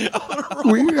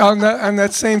 On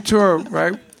that same tour,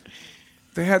 right?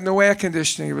 they had no air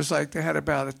conditioning. It was like they had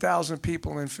about 1,000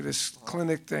 people in for this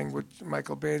clinic thing with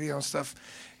Michael Badio and stuff.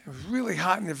 It was really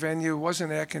hot in the venue. It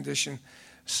wasn't air conditioned.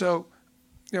 So,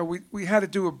 we had to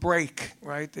do a break,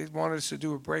 right? They wanted us to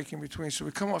do a break in between. So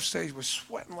we come off stage, we're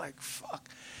sweating like fuck.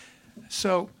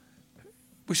 So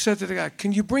we said to the guy,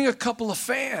 can you bring a couple of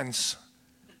fans?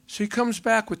 So he comes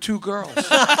back with 2 girls.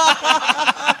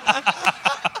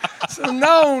 So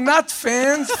no, not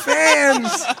fans.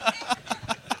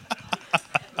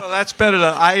 Well, that's better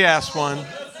than I asked one.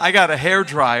 I got a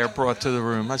hairdryer brought to the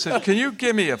room. I said, can you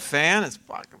give me a fan? It's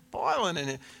fucking boiling in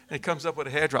here. And he comes up with a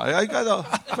hairdryer. I got a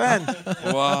fan.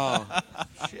 Wow.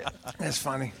 Shit. That's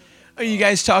funny. You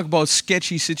guys talk about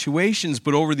sketchy situations,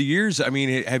 but over the years, I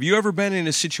mean, have you ever been in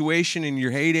a situation in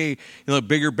your heyday,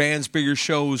 bigger bands, bigger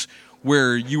shows,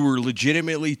 where you were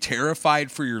legitimately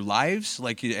terrified for your lives?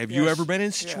 Like, have you ever been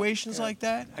in situations like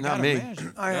that? Not me.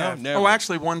 Imagine. I have. Oh,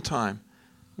 actually, one time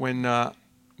when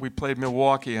we played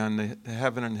Milwaukee on the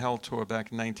Heaven and Hell tour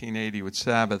back in 1980 with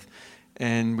Sabbath,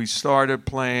 and we started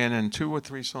playing, and 2 or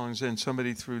 3 songs in,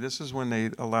 somebody threw, this is when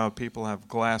they allowed people to have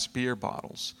glass beer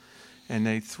bottles, and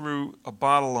they threw a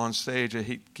bottle on stage at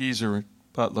Geezer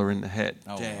Butler in the head,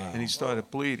 and he started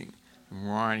bleeding. And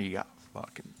Ronnie got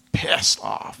fucking pissed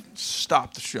off and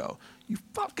stopped the show. You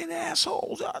fucking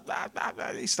assholes.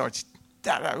 He starts,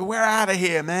 we're out of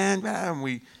here, man. And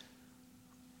we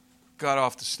got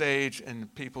off the stage,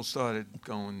 and people started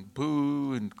going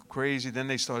boo and crazy. Then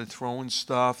they started throwing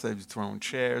stuff. They were throwing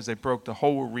chairs. They broke the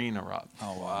whole arena up.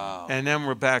 Oh, wow. And then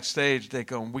we're backstage. They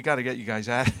go, we got to get you guys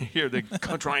out of here. They're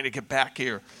trying to get back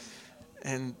here.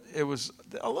 And it was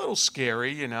a little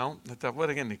scary, I thought, what,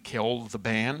 again, they killed the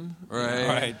band?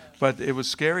 Right. But it was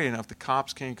scary enough. The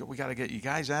cops came, we got to get you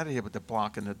guys out of here, but they're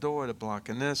blocking the door, they're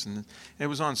blocking this. And it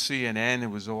was on CNN. It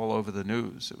was all over the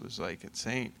news. It was like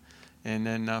insane. And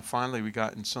then finally we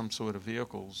got in some sort of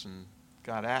vehicles and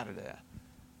got out of there.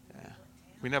 Yeah.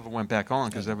 We never went back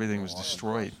on because everything was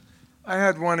destroyed. I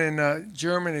had one in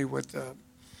Germany with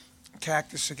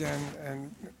Cactus again,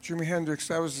 and Jimi Hendrix.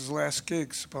 That was his last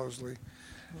gig, supposedly.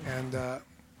 And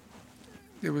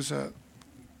there was the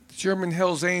German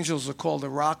Hells Angels are called the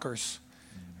Rockers.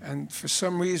 And for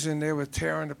some reason, they were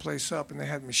tearing the place up, and they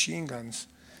had machine guns.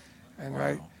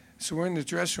 And so we're in the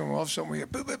dressing room. All of a sudden, we hear,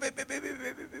 boop, boop, boop, boop, boop,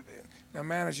 boop, boop, boop. Now,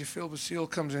 manager Phil Basile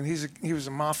comes in. He was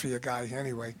a mafia guy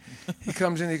anyway. He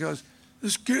comes in. He goes,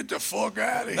 "Let's get the fuck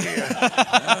out of here."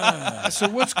 I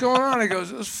said, "What's going on?" He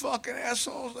goes, "Those fucking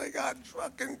assholes. They got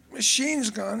fucking machine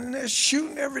guns and they're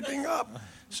shooting everything up."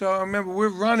 So I remember we're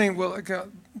running,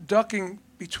 ducking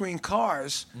between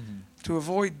cars to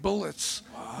avoid bullets.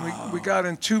 Wow. We got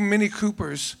in 2 Mini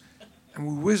Coopers, and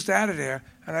we whizzed out of there.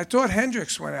 And I thought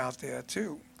Hendrix went out there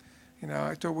too.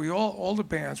 I thought we all the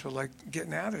bands were like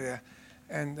getting out of there.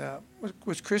 And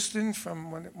was Kristen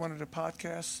from one of the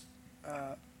podcasts?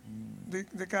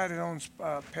 The guy that owns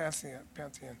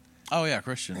Pantheon. Oh yeah,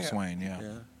 Christian Swain.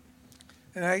 Yeah.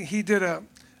 And he did a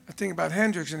thing about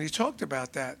Hendrix, and he talked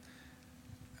about that.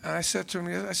 And I said to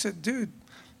him, I said, "Dude,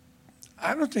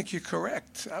 I don't think you're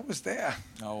correct. I was there."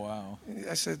 Oh wow.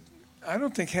 I said, "I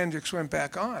don't think Hendrix went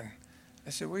back on."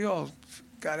 I said, "We all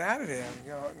got out of there.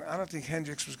 I don't think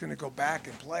Hendrix was going to go back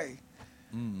and play."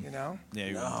 Yeah,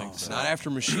 you wouldn't think so. Not after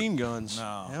machine guns.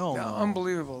 No. Hell no.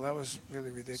 Unbelievable. That was really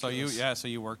ridiculous. So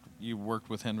you worked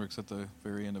with Hendrix at the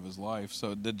very end of his life.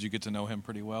 So did you get to know him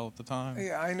pretty well at the time?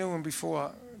 Yeah, I knew him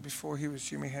before he was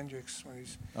Jimi Hendrix.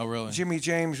 Oh, really? Jimmy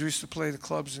James used to play the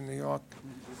clubs in New York.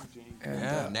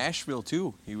 And, Nashville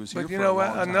too. He was here but for a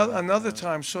long time. Another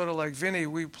time, sort of like Vinny,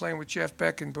 we were playing with Jeff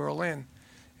Beck in Berlin,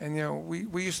 and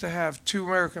we used to have 2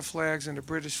 American flags and the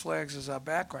British flags as our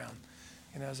background,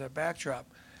 as our backdrop.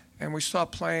 And we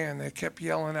stopped playing, and they kept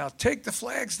yelling out, "Take the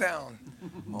flags down!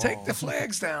 Take the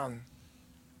flags down!"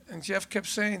 And Jeff kept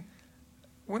saying,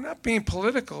 "We're not being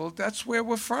political. That's where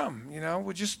we're from.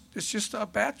 It's just our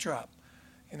backdrop,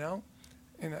 And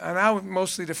I was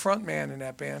mostly the front man in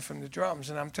that band from the drums,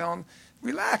 and I'm telling them,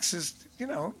 relax,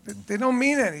 they don't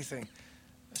mean anything.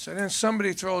 So then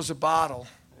somebody throws a bottle,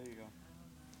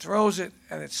 throws it,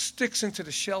 and it sticks into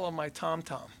the shell of my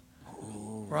tom-tom,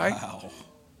 right? Wow.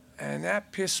 And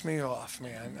that pissed me off,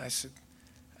 man. I said,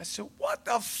 "What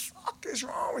the fuck is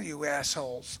wrong with you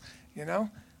assholes?"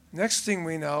 Next thing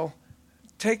we know,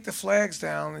 take the flags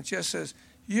down. It just says,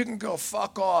 "You can go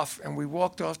fuck off." And we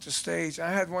walked off the stage.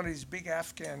 I had one of these big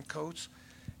Afghan coats,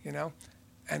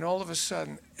 and all of a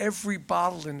sudden, every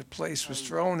bottle in the place was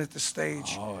thrown at the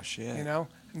stage. Oh, shit. And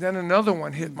then another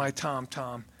one hit my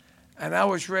tom-tom. And I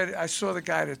was ready. I saw the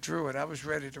guy that threw it. I was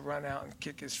ready to run out and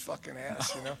kick his fucking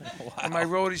ass, Wow. And my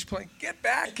roadie's playing, "Get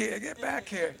back here, get back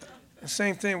here." And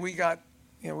same thing, we got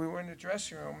we were in the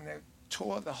dressing room, and they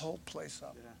tore the whole place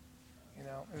up.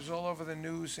 It was all over the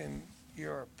news in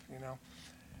Europe,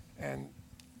 and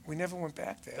we never went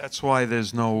back there. That's why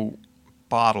there's no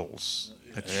bottles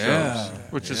at shows,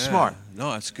 which is smart.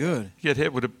 No, that's good. You get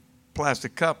hit with a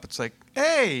plastic cup, it's like,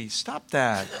 hey, stop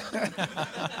that.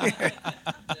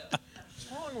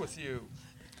 What's wrong with you?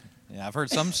 Yeah, I've heard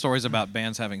some stories about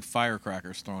bands having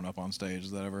firecrackers thrown up on stage.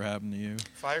 Has that ever happened to you?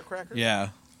 Firecrackers? Yeah.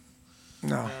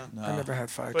 No, I never had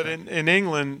firecrackers. But in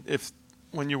England,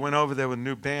 when you went over there with a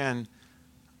new band,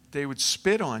 they would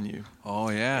spit on you. Oh,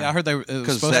 yeah. Yeah, I heard they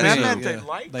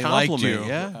They liked you.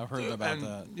 Yeah. I've heard about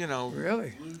that.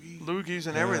 Really? Loogies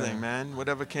and everything, man.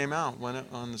 Whatever came out went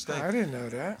on the stage. I didn't know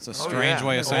that. It's a strange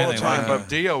way of saying all the they time. like But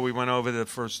Dio, we went over the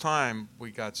first time.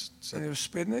 We got and they were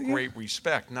spitting at you? great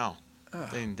respect. No,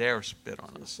 they didn't dare spit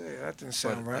on us. Say, that didn't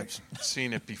sound But right. I've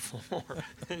seen it before.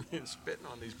 You're spitting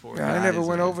on these poor Yeah, guys. I never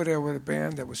went man. over there with a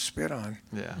band that was spit on.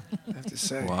 Yeah. I have to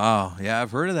say. Wow. Yeah,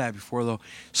 I've heard of that before, though.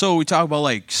 So we talk about,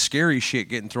 like, scary shit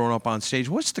getting thrown up on stage.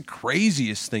 What's the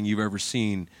craziest thing you've ever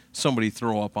seen somebody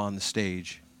throw up on the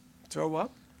stage? Throw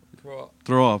up?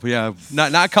 Throw up, yeah.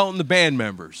 Not counting the band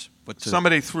members, but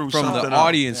Somebody threw from something the up.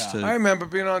 audience I to. remember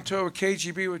being on tour with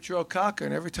KGB with Joe Cocker,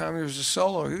 and every time there was a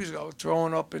solo, he was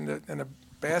throwing up in a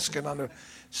basket on the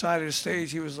side of the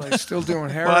stage. He was like still doing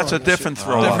heroin. Well, that's a and different shit.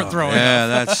 throw. Different throwing. Yeah,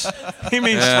 that's. He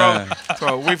means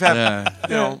throw. We've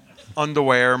had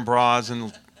underwear and bras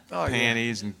and Oh, yeah.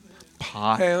 panties and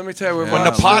pot. Hey, let me tell you, When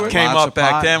Rod the pot Stewart- came Lots up of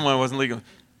back pot. then, when it wasn't legal,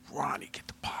 Ronnie, get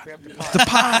the pot. Grab the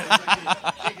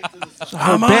pot. The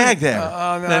whole bag there.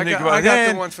 No, Then I they got, go, I got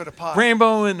 "Then the one for the pot.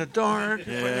 Rainbow in the dark.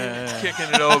 Kicking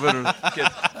it over to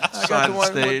get I got side the of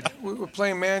one. stage. We were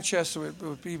playing Manchester with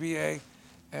BBA,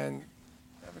 and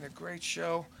having a great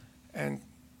show, and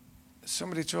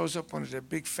somebody throws up one of their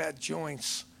big fat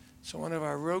joints. So one of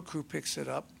our road crew picks it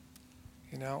up,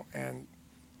 and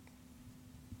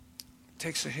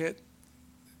takes a hit.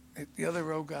 The other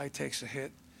road guy takes a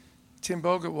hit. Tim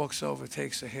Bogert walks over,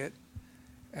 takes a hit.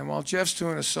 And while Jeff's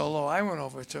doing a solo, I went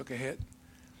over, took a hit.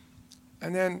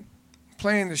 And then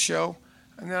playing the show,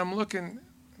 and then I'm looking,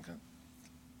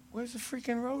 where's the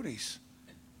freaking roadies?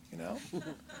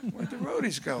 Where'd the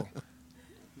roadies go?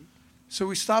 So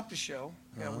we stopped the show.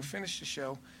 We finished the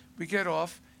show. We get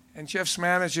off, and Jeff's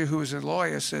manager, who was a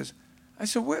lawyer, says, I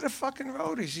said, where the fucking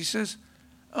roadies? He says,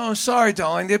 oh, sorry,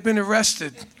 darling, they've been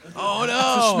arrested. Oh,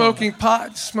 no.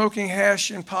 For smoking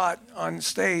hash and pot on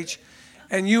stage.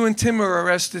 And you and Tim are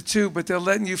arrested too, but they're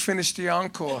letting you finish the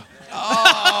encore.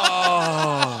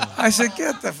 Oh. I said,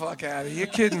 get the fuck out of here. You're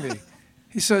kidding me.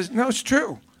 He says, no, it's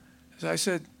true. So I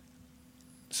said,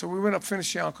 so we went up,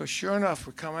 finished the encore. Sure enough,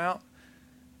 we come out,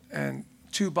 and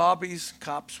two bobbies,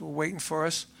 cops, were waiting for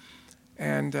us.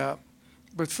 And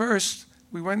but first,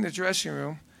 we went in the dressing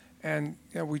room, and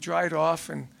we dried off,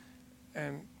 and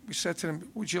we said to them,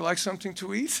 would you like something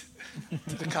to eat?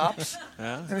 To the cops.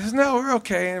 And they said, no, we're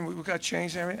okay. And we got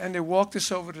changed and everything. And they walked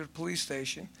us over to the police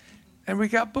station, and we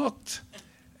got booked.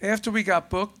 After we got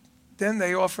booked, then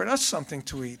they offered us something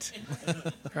to eat.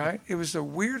 Right? It was the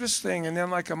weirdest thing. And then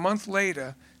like a month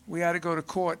later, we had to go to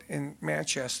court in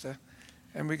Manchester,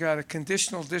 and we got a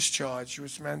conditional discharge,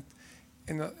 which meant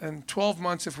in 12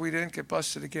 months, if we didn't get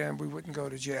busted again, we wouldn't go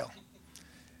to jail.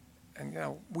 And,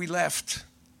 we left.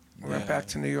 We went back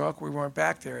to New York. We weren't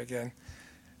back there again.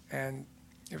 And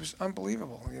it was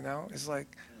unbelievable, It's like,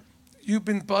 you've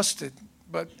been busted,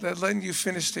 but they're letting you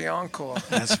finish the encore.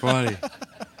 That's funny.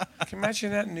 Can you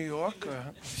imagine that in New York or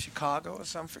Chicago or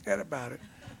something? Forget about it.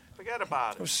 Forget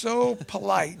about It it. was so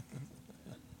polite.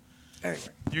 Anyway,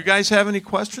 You guys have any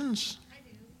questions?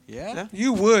 Yeah.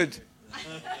 you would.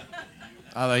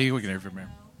 We can hear from him.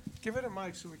 Give it a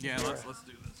mic so we can Yeah, hear let's it.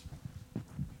 do this.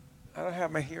 I don't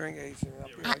have my hearing aids in. I'll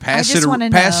be right back. Pass just wanna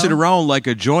pass it know- around like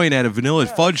a joint at a Vanilla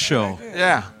Fudge show.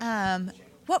 Yeah.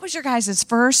 What was your guys'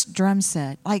 first drum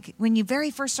set? Like when you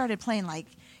very first started playing, like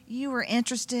you were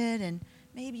interested and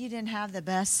maybe you didn't have the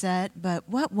best set, but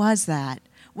what was that?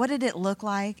 What did it look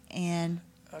like? And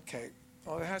Okay.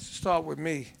 Well, it has to start with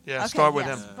me Yeah, okay, start with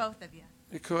yes, him. both of you.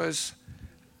 because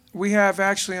we have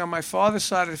actually on my father's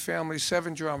side of the family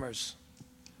 7 drummers.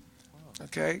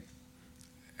 Okay?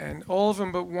 And all of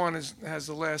them but one has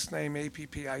the last name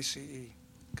Appice,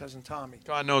 Cousin Tommy.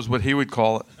 God knows what he would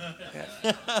call it.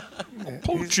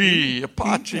 Yeah,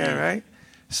 Apache. Yeah, right?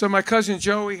 So my cousin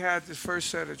Joey had the first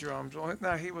set of drums. Well,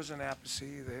 no, he wasn't Appice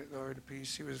or the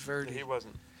piece. He was Verdi. He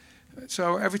wasn't.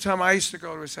 So every time I used to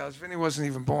go to his house, Vinny wasn't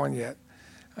even born yet,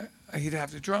 he'd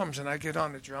have the drums, and I'd get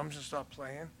on the drums and start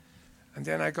playing. And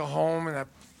then I go home, and I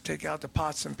take out the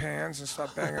pots and pans and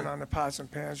start banging on the pots and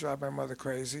pans, drive my mother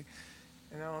crazy.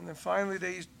 And then finally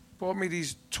they bought me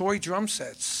these toy drum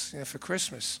sets, for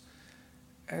Christmas.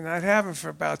 And I'd have them for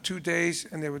about 2 days,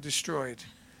 and they were destroyed.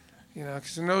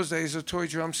 Because in those days, the toy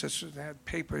drum sets, they had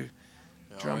paper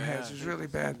drum heads. It was really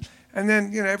bad. And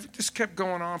then, it just kept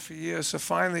going on for years. So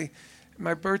finally,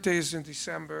 my birthday is in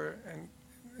December,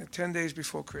 and 10 days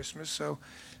before Christmas. So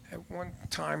at one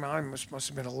time, I must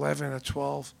have been 11 or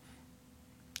 12.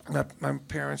 My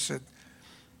parents said,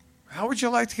 "How would you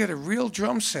like to get a real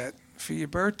drum set for your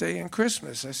birthday and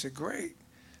Christmas?" I said, "Great."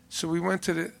 So we went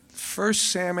to the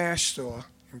first Sam Ash store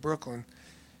in Brooklyn,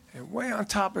 and way on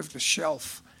top of the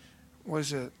shelf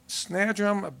was a snare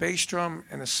drum, a bass drum,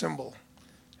 and a cymbal.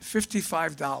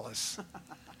 $55.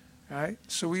 Right?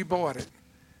 So we bought it.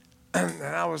 And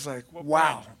I was like,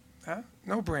 wow. Huh?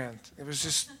 No brand. It was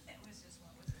just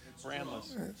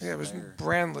brandless. Yeah, it was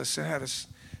brandless. It had a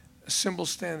cymbal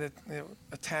stand that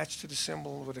attached to the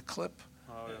cymbal with a clip.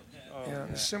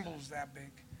 The cymbal was that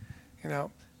big,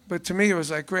 But to me, it was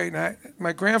like great. And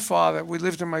my grandfather, we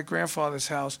lived in my grandfather's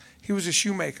house. He was a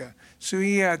shoemaker, so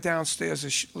he had downstairs a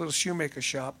little shoemaker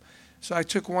shop. So I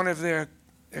took one of their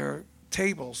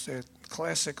tables, their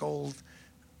classic old,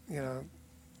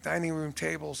 dining room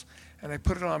tables, and I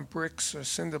put it on bricks or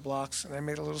cinder blocks, and I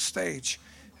made a little stage.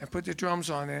 I put the drums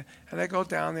on there, and I go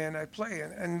down there and I play.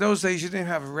 And in those days, you didn't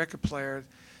have a record player,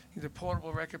 the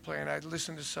portable record player, and I'd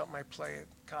listen to something, I'd play it,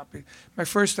 copy. My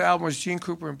first album was Gene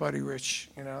Krupa and Buddy Rich,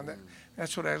 and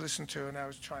that's what I listened to, and I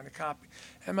was trying to copy.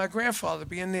 And my grandfather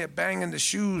be in there banging the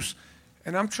shoes,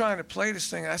 and I'm trying to play this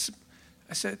thing. I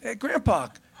said, "Hey, Grandpa,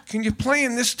 can you play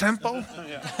in this tempo?"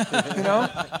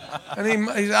 And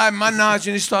he's my nods,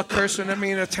 and he start cursing at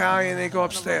me in Italian, and they go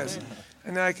upstairs.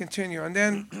 And then I continue. And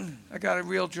then I got a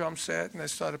real drum set, and I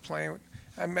started playing.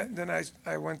 I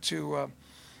went to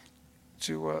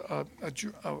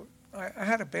I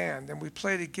had a band, and we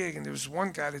played a gig, and there was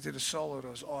one guy that did a solo that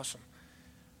was awesome.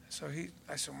 So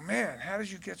I said, "Man, how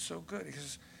did you get so good?" He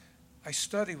says, "I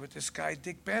studied with this guy,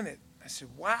 Dick Bennett." I said,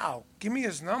 "Wow, give me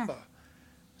his number."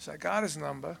 So I got his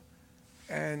number,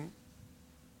 and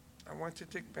I went to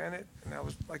Dick Bennett, and I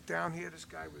was like down here. This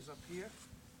guy was up here.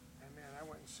 And man, I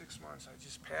went in 6 months. I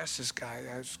just passed this guy.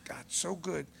 I got so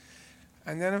good.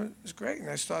 And then it was great, and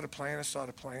I started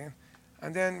playing.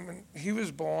 And then when he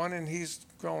was born, and he's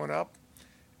growing up,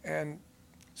 and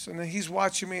so then he's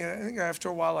watching me. And I think after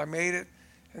a while, I made it.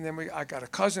 And then I got a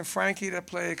cousin Frankie that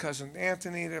played, cousin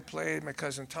Anthony that played, my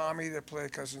cousin Tommy that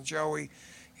played, cousin Joey.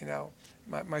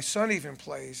 My son even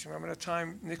plays. Remember the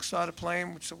time Nick started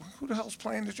playing? So who the hell's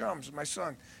playing the drums? My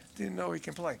son didn't know he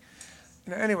can play.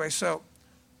 Anyway, so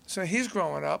he's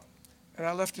growing up, and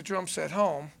I left the drum set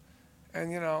home.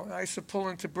 And, I used to pull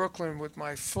into Brooklyn with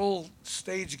my full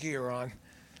stage gear on,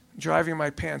 driving my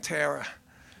Pantera,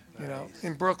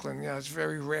 in Brooklyn. It's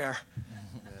very rare.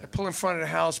 I pull in front of the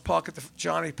house, park at the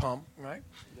Johnny Pump, right?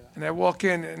 Yeah. And I walk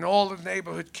in, and all the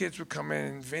neighborhood kids would come in,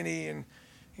 and Vinny, and,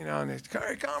 and they'd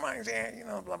come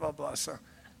on, blah, blah, blah. So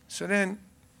then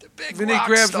Vinny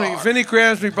grabs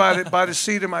me by the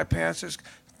seat of my pants, says,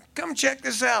 "Come check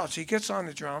this out." So he gets on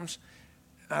the drums.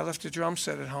 I left the drum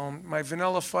set at home. My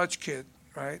Vanilla Fudge kit,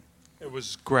 right? It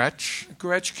was Gretsch.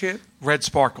 Gretsch kit. Red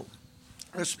Sparkle.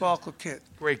 Red Sparkle kit.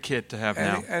 Great kit to have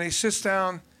now. And he sits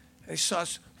down, and he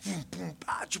starts, boom, boom,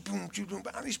 ba, boom, boom,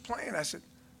 and he's playing. I said,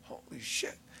 "Holy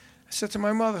shit." I said to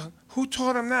my mother, "Who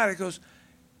taught him that?" He goes,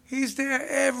 "He's there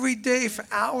every day for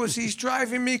hours. He's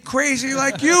driving me crazy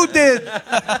like you did."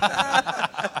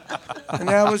 And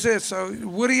that was it. So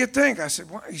what do you think? I said,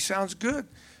 "Well, he sounds good.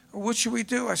 What should we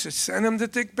do?" I said, "Send him to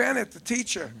Dick Bennett, the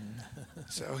teacher."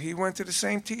 So he went to the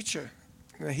same teacher.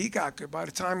 And he got good. By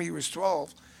the time he was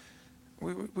 12,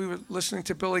 we were listening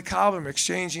to Billy Cobham,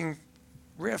 exchanging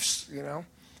riffs,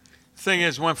 Thing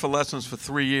is, went for lessons for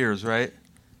 3 years, right?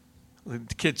 The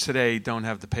kids today don't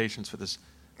have the patience for this.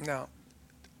 No.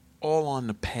 All on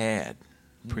the pad,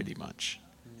 pretty much.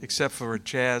 Except for a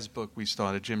jazz book we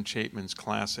started, Jim Chapman's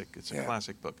classic. It's a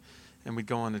classic book. And we'd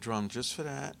go on the drum just for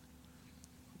that.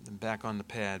 And back on the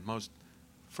pad.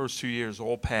 First 2 years,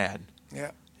 all pad.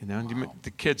 Yeah.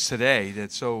 The kids today,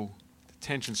 that's so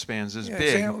attention spans is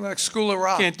big. It's like School of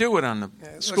Rock. Can't do it on the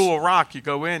School of Rock. You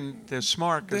go in, they're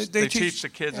smart because they teach the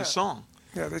kids a song.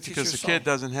 Yeah, they teach because the kid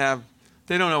doesn't have,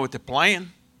 they don't know what they're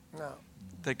playing. No.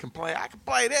 They can play. I can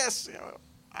play this.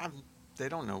 They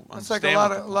don't know. It's like a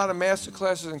lot of master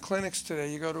classes and clinics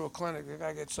today. You go to a clinic, the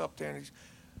guy gets up there and he's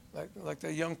like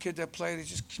the young kid that played. He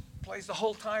just plays the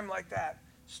whole time like that.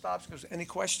 Stops, goes, "Any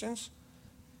questions?"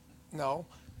 "No."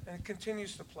 And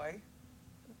continues to play.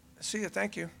 "See you,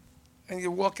 thank you." And you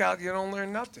walk out, you don't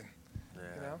learn nothing.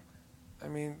 I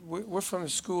mean, we're from the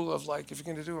school of if you're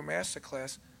going to do a master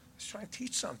class, Let's try and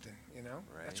teach something, you know?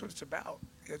 That's what it's about,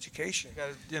 education.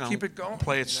 You gotta, keep it going.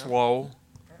 Play it you know? slow.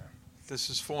 Yeah. This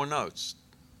is 4 notes.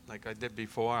 Like I did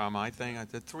before on my thing, I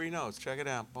did 3 notes. Check it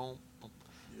out. Boom, boom.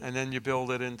 And then you build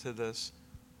it into this.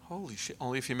 Holy shit.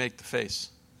 Only if you make the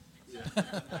face. Yeah.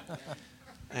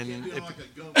 And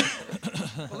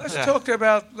well, let's talk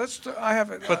about, I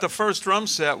have it. But the first drum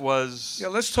set was. Yeah,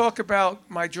 let's talk about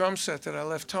my drum set that I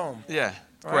left home. Yeah,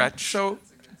 right? Gretsch. So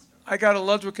I got a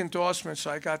Ludwig endorsement,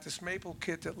 so I got this maple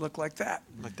kit that looked like that.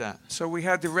 Like that. So we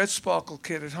had the Red Sparkle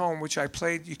kit at home, which I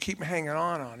played. You keep hanging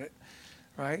on it,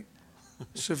 right?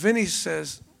 So Vinny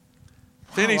says.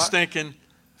 Vinny's thinking,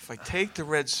 if I take the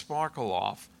Red Sparkle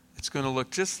off, it's going to look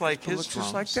just like his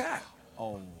drums. Just like that.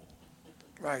 Oh.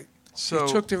 Right. So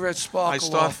he took the Red Sparkle I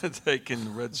started taking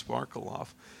the Red Sparkle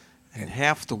off, and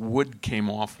half the wood came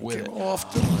off with it. All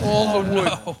the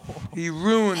wood. He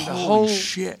ruined the whole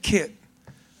kit.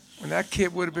 And that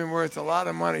kit would have been worth a lot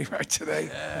of money right today.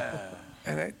 Yeah.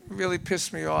 And it really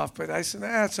pissed me off. But I said,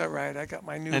 that's all right. I got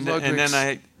my new Ludwigs. And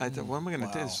then I thought, what am I going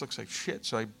to do? This looks like shit.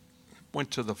 So I went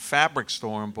to the fabric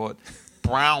store and bought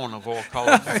brown of all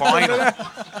colors vinyl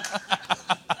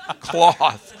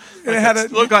cloth. And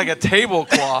it looked like a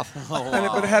tablecloth.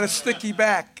 But it had a sticky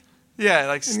back. Yeah,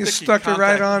 like and sticky. You stuck it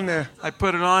right on there. I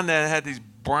put it on there and it had these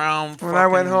brown, when I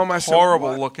went home, I said,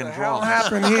 horrible looking drums. What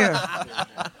happened here?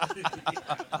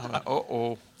 I'm like,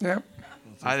 uh-oh. Yep.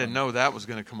 I didn't know that was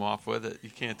going to come off with it. You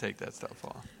can't take that stuff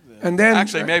off. And then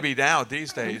actually, maybe now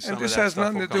these days, and this has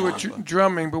nothing to do with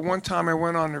drumming. But one time I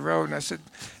went on the road and I said,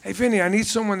 "Hey, Vinny, I need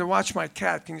someone to watch my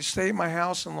cat. Can you stay at my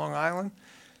house in Long Island?"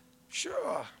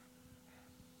 Sure.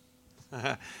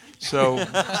 So,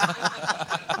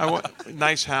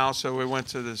 nice house. So we went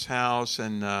to this house,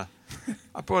 and I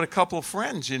brought a couple of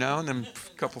friends, and then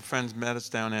a couple of friends met us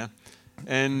down there.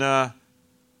 And I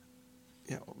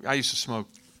used to smoke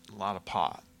a lot of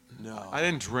pot. No, I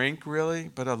didn't drink really,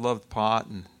 but I loved pot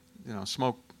and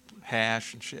smoke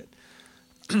hash and shit.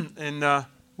 And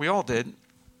we all did.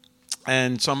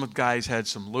 And some of the guys had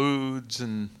some ludes,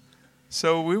 and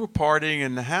so we were partying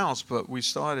in the house, but we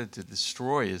started to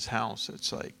destroy his house.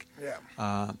 It's like,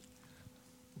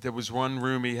 there was one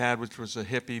room he had, which was a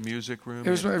hippie music room.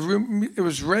 It was a room. It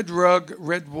was red rug,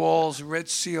 red walls, red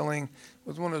ceiling,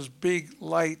 with one of those big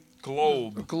light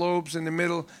globes in the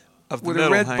middle, with a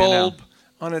red bulb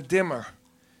on a dimmer.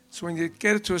 So when you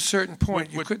get it to a certain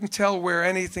point, you couldn't tell where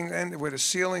anything ended, where the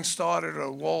ceiling started or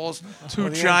the walls. Two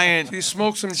giant. So you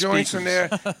smoked some joints in there,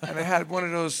 and it had one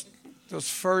of those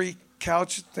furry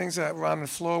couch things that were on the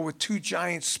floor with 2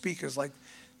 giant speakers, like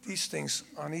these things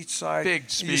on each side. Big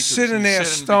speakers. You sit in there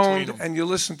stoned and you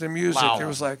listen to music. Wow. It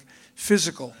was like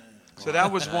physical. So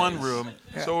that was one room.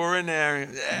 Yeah. So we're in there,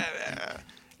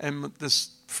 and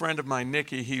this friend of mine,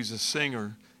 Nicky, he's a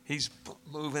singer. He's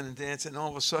moving and dancing, and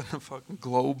all of a sudden, a fucking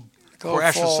globe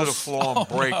crashes to the floor and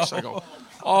breaks. I go,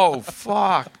 oh,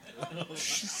 fuck.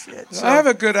 Shit. So, I have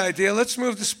a good idea. Let's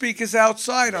move the speakers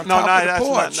outside on top of the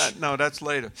porch. No, that's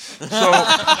later. So,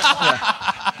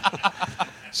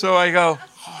 so I go,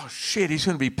 oh, shit, he's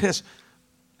going to be pissed.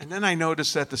 And then I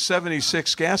noticed that the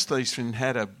 76 gas station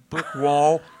had a brick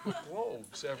wall with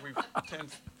globes every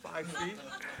 5 feet.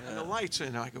 And the lights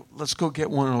in. I go, let's go get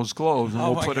one of those globes and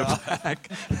we'll put it back.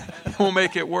 We'll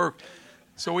make it work.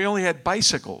 So we only had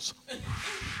bicycles.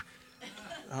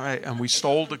 All right, and we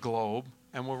stole the globe,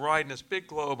 and we're riding this big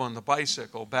globe on the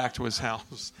bicycle back to his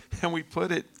house. And we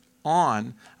put it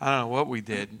on. I don't know what we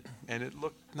did, and it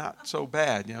looked not so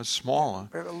bad, smaller.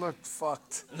 But it looked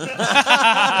fucked.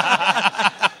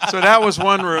 So that was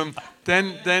one room.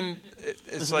 Then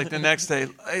it's like the next day,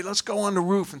 hey, let's go on the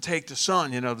roof and take the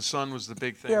sun. The sun was the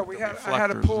big thing. Yeah, I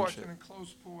had a porch, an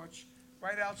enclosed porch,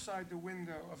 right outside the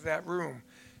window of that room.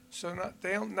 So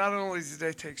not only did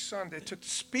they take sun, they took the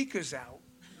speakers out,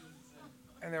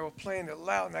 and they were playing it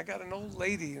loud. And I got an old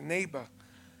lady, a neighbor.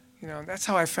 And that's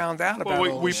how I found out about it.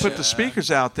 Well, we put the speakers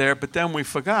out there, but then we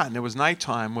forgot. And it was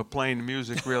nighttime. We're playing the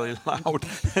music really loud,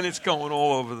 and it's going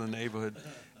all over the neighborhood.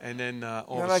 And then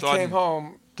all of a sudden, I came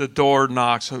home. The door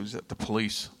knocks. Who's at the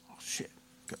police? Oh, shit.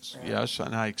 Goes, yes.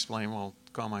 And I explained, well,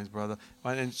 Carmine's brother.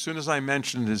 And as soon as I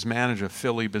mentioned his manager,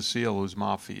 Philly Basile, who's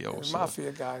mafioso.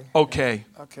 Mafia guy. Okay.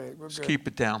 Okay, we're just good. keep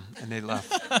it down. And they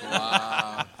left.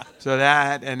 Wow. So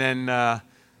that, and then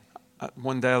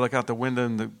one day I look out the window,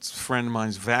 and the friend of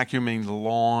mine's vacuuming the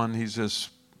lawn. He's just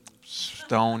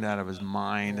stoned out of his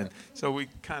mind. And so we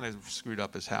kind of screwed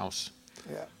up his house.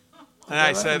 Yeah. And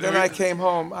I said, then I came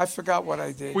home. I forgot what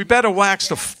I did. we better wax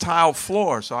the tile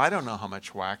floor. So I don't know how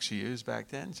much wax you used back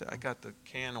then. So I got the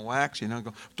can of wax, go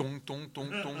dong, dong, dong,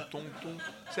 dong, dong, dong.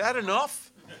 Is that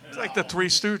enough? It's like the Three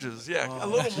Stooges. Yeah, a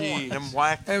little more. And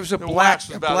wax. And it was a the wax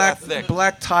was about that thick.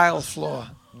 black tile floor.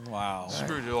 Wow.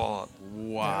 Screwed it all up.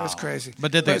 Wow. Yeah, that's crazy.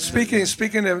 But did they? Speaking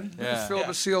of Yeah. Phil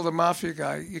Basile, the mafia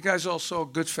guy, you guys all saw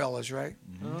Goodfellas, right?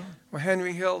 Mm-hmm. Well,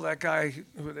 Henry Hill, that guy,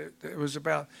 it was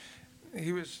about,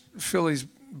 he was Philly's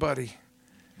buddy.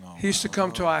 He used to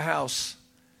come to our house.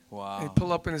 Wow. He'd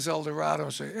pull up in his Eldorado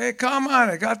and say, "Hey, come on,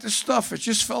 I got this stuff. It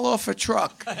just fell off a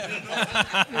truck."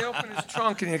 He opened his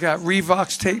trunk and you got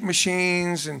Revox tape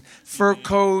machines and fur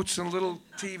coats and little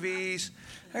TVs.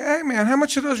 Hey, man, how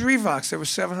much are those Revox? They were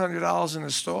 $700 in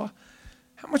the store.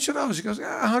 How much are those? He goes,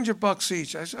 $100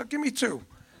 each. I said, give me two.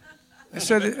 I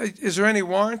said, is there any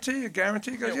warranty, a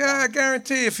guarantee? He goes, yeah, I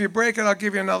guarantee. If you break it, I'll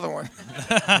give you another one.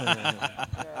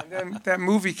 And then that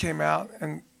movie came out,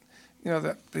 and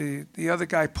the other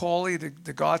guy, Paulie,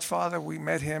 the Godfather, we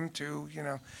met him too.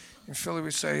 In Philly,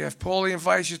 we say, if Paulie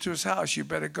invites you to his house, you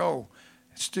better go.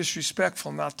 It's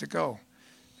disrespectful not to go,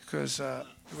 because there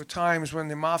were times when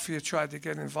the mafia tried to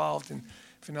get involved in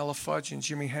Vanilla Fudge and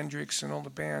Jimi Hendrix and all the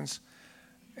bands,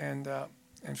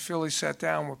 and Philly sat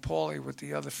down with Paulie with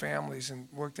the other families and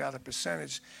worked out a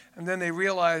percentage. And then they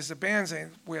realized the bands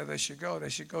ain't where they should go. They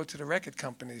should go to the record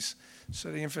companies.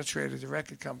 So they infiltrated the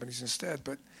record companies instead.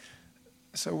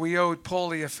 So we owed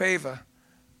Paulie a favor.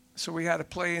 So we had to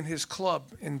play in his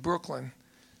club in Brooklyn,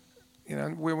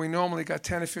 where we normally got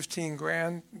 10 or 15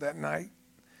 grand that night.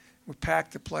 We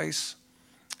packed the place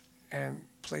and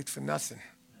played for nothing,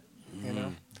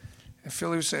 And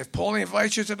Philly would say, if Paulie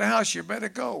invites you to the house, you better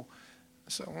go.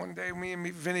 So one day, me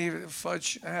and Vinny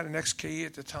Fudge, I had an XKE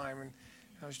at the time, and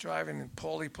I was driving, and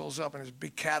Paulie pulls up in his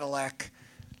big Cadillac.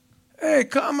 Hey,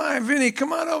 come on, Vinny,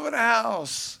 come on over to the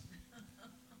house.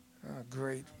 Oh,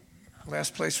 great.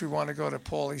 Last place we want to go to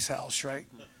Paulie's house, right?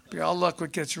 Be all luck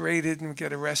what gets raided and we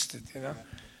get arrested,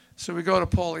 So we go to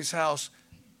Paulie's house,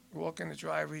 walk in the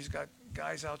driveway, he's got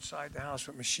guys outside the house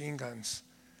with machine guns,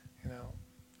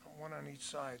 one on each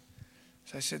side.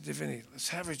 So I said to Vinny, let's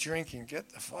have a drink and get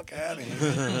the fuck out of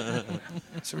here.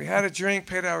 So we had a drink,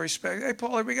 paid our respect. Hey,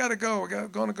 Paulie, we got to go. We're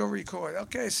going to go record.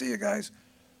 Okay, see you guys.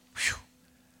 Whew.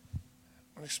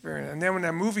 What experience. And then when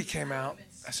that movie came out,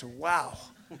 I said, wow.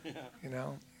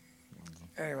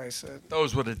 Anyway, so.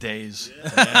 Those were the days.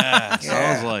 Yeah,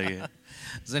 sounds like it.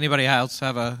 Does anybody else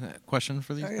have a question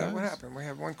for these guys? Yeah, what happened? We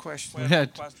have one question.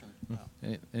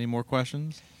 Any more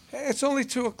questions? Hey, it's only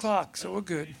 2:00, so we're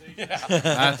good.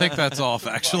 I think that's off,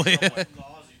 actually.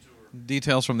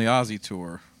 Details from the Aussie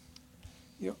tour.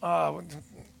 The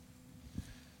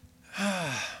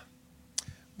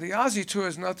Aussie tour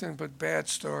is nothing but bad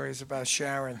stories about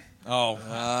Sharon. Oh,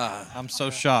 I'm so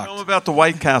shocked. Tell them about the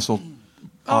White Castle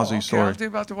Aussie story. I'll tell you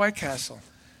about the White Castle.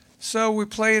 So we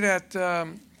played at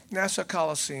Nassau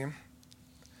Coliseum,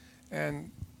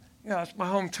 and it's my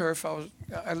home turf.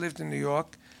 I lived in New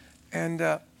York, and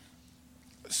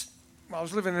I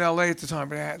was living in L.A. at the time,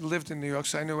 but I had lived in New York,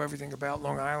 so I knew everything about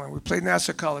Long Island. We played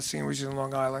Nassau Coliseum, which is in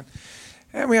Long Island,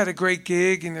 and we had a great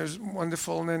gig, and it was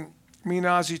wonderful. And then me and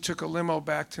Ozzy took a limo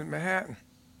back to Manhattan.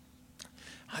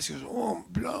 Ozzy goes, "Oh,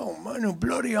 man, I'm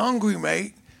bloody hungry,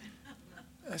 mate."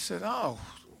 I said, "Oh."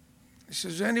 He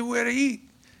says, "Anywhere to eat?"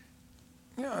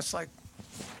 It's like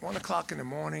 1:00 in the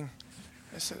morning.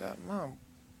 I said, "Mom,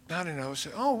 I don't know." I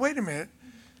said, "Oh, wait a minute.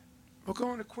 We're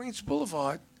going to Queens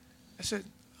Boulevard." I said,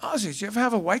 "Ozzy, did you ever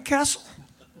have a White Castle?"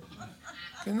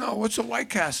 He goes, "No, what's a White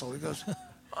Castle?" He goes,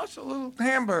 "Oh, it's a little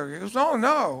hamburger." He goes, "Oh,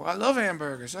 no, I love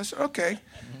hamburgers." I said, "Okay."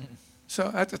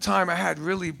 So at the time, I had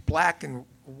really black and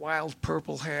wild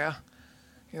purple hair.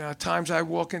 At times I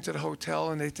walk into the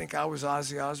hotel and they think I was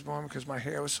Ozzy Osbourne because my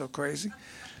hair was so crazy,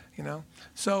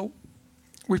 So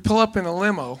we pull up in a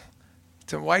limo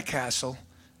to White Castle.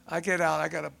 I get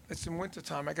out. It's in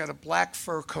wintertime. I got a black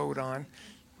fur coat on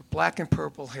with black and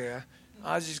purple hair.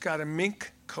 Ozzy's got a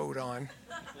mink coat on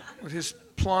with his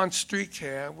blonde streaked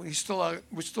hair. We still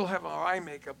have our eye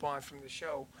makeup on from the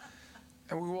show.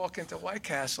 And we walk into White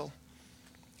Castle,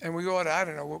 and we order, I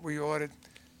don't know what we ordered.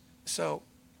 So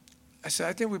I said,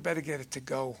 I think we better get it to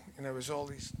go. There was all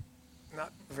these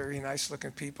not very nice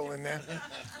looking people in there.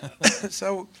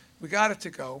 So we got it to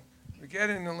go. We get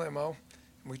in the limo,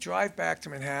 and we drive back to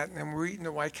Manhattan, and we're eating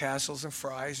the White Castles and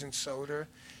fries and soda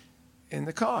in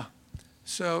the car.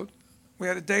 So we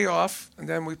had a day off, and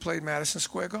then we played Madison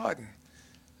Square Garden.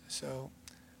 So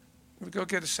we go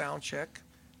get a sound check,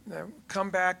 then come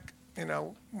back,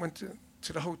 went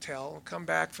to the hotel, come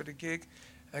back for the gig,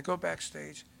 and I go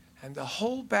backstage, and the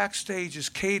whole backstage is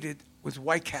catered with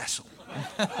White Castle.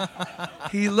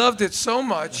 He loved it so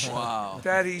much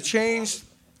that he changed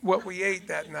what we ate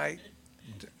that night.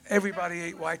 Everybody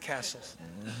ate White Castles.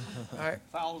 Right?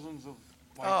 Thousands of.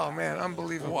 Oh man,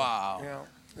 unbelievable! Wow. You know,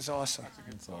 it's awesome.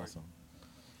 That's awesome.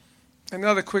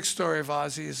 Another quick story of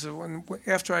Ozzy is that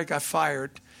after I got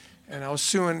fired, and I was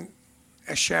suing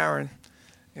Sharon,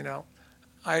 you know,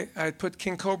 I put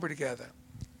King Cobra together,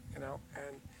 you know,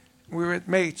 and we were at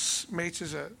Mates. Mates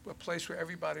is a place where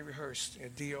everybody rehearsed. You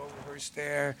know, Dio rehearsed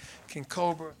there, King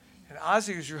Cobra, and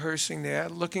Ozzy was rehearsing there,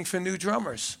 looking for new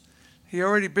drummers. He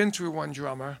already been through one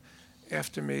drummer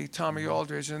after me, Tommy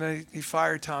Aldridge, and then he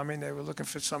fired Tommy, and they were looking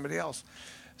for somebody else.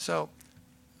 So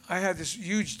I had this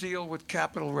huge deal with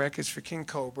Capitol Records for King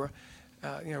Cobra,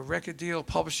 you know, record deal,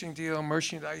 publishing deal,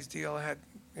 merchandise deal. I had,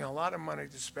 you know, a lot of money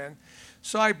to spend.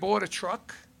 So I bought a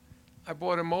truck, I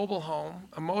bought a mobile home,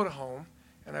 a motorhome,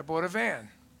 and I bought a van.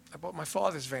 I bought my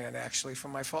father's van, actually,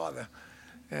 from my father.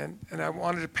 And I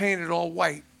wanted to paint it all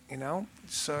white, you know,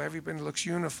 so everybody looks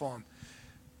uniform.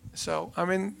 So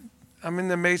I'm in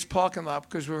the Mates parking lot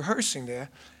because we're rehearsing there,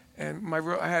 and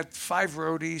I had 5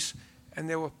 roadies, and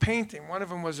they were painting. One of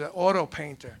them was an auto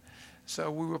painter,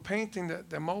 so we were painting the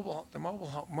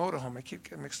motorhome. I keep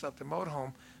getting mixed up. The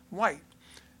motorhome white.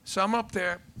 So I'm up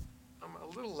there, I'm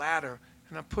a little ladder,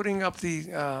 and I'm putting up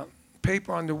the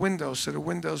paper on the windows so the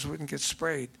windows wouldn't get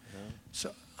sprayed.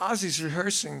 So Ozzy's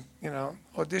rehearsing, you know,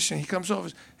 audition. He comes over,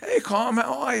 "Hey, Carm,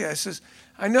 how are you?" I says,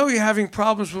 "I know you're having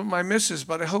problems with my missus,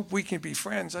 but I hope we can be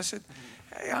friends." I said,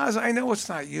 "Hey, Oz, I know it's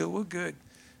not you. We're good."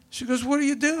 She goes, "What are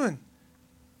you doing?"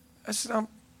 I said, "I'm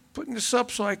putting this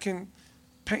up so I can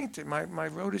paint it. My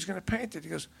roadie's going to paint it." He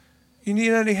goes, "You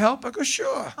need any help?" I go,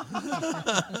 "Sure."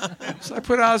 So I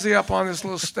put Ozzy up on this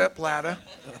little step ladder.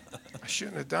 I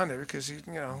shouldn't have done it because he,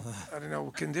 you know, I don't know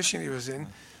what condition he was in.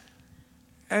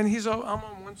 And I'm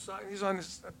on one side, he's on the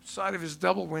side of his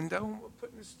double window, and we're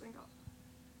putting this thing up.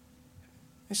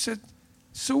 He said,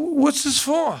 "So what's this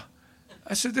for?"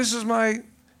 I said, "This is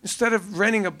instead of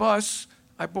renting a bus,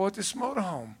 I bought this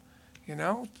motorhome. You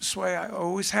know, this way I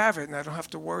always have it, and I don't have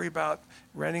to worry about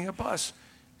renting a bus."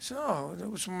 He said, "Oh,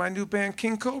 it was my new band,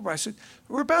 King Cobra." I said,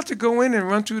 "We're about to go in and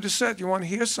run through the set. You want to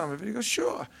hear some of it?" He goes,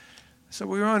 "Sure." So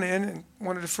we went in, and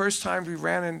one of the first times we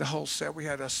ran in the whole set, we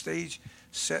had a stage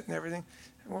set and everything.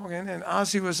 Walk in, and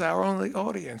Ozzy was our only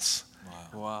audience.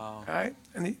 Wow. Right?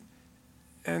 And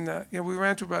you know, we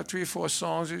ran through about 3 or 4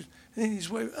 songs. And he's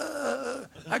waving,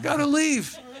 "I gotta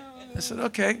leave." I said,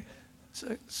 "Okay."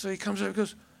 So he comes over and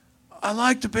goes, "I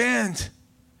like the band."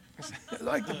 I said, "I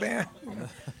like the band."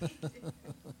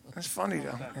 That's funny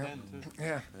though.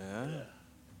 Yeah. Yeah.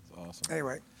 That's awesome.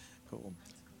 Anyway. Cool.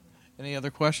 Any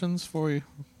other questions for you?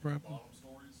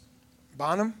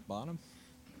 Bonham? Bonham?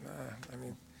 I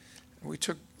mean, we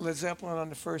took Led Zeppelin on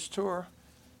the first tour.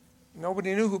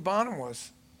 Nobody knew who Bonham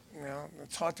was. You know,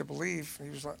 it's hard to believe.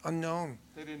 He was like unknown.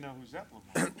 They didn't know who Zeppelin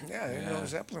was. Yeah, they didn't know who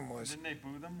Zeppelin was. Didn't they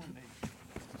boo them when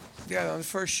they? Yeah, on the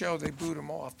first show they booed him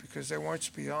off because they weren't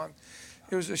to be on.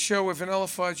 It was a show with Vanilla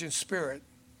Fudge and Spirit.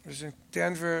 It was in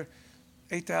Denver,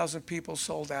 8,000 people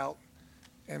sold out,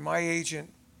 and my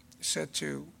agent said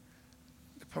to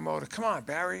the promoter, "Come on,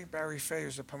 Barry Fay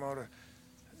was the promoter.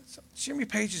 Jimmy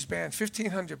Page's band,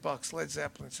 $1,500, Led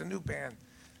Zeppelin. It's a new band.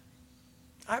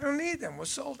 I don't need them. We're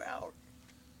sold out.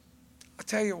 I'll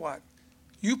tell you what.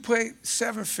 You play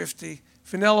 $750.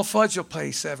 Vanilla Fudge will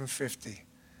play $750.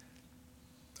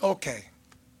 Okay.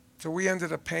 So we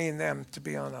ended up paying them to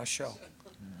be on our show.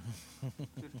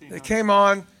 They came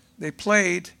on, they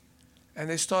played, and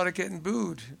they started getting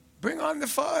booed. "Bring on the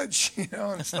Fudge," you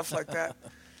know, and stuff like that.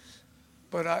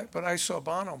 But I saw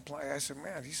Bono play. I said,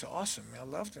 "Man, he's awesome. I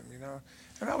loved him, you know."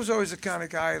 And I was always the kind of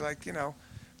guy, like, you know,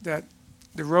 that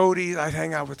the roadie, I'd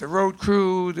hang out with the road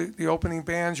crew, the opening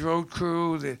band's road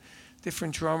crew, the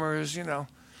different drummers, you know.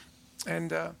 And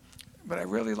but I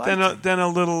really liked him. Then a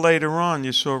little later on,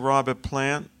 you saw Robert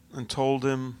Plant and told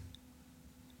him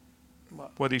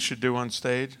what he should do on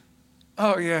stage.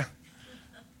 Oh, yeah.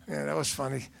 Yeah, that was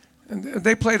funny. And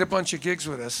they played a bunch of gigs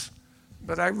with us.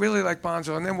 But I really like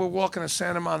Bonzo. And then we're walking to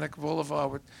Santa Monica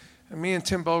Boulevard with me and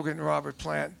Tim Bogan and Robert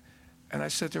Plant. And I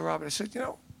said to Robert, I said, "You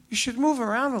know, you should move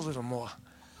around a little more.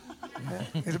 Yeah,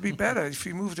 it'll be better if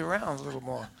you moved around a little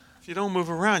more." If you don't move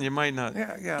around, you might not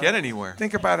get anywhere.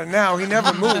 Think about it now. He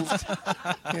never moved,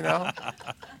 you know.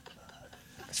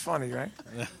 It's funny, right?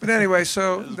 But anyway,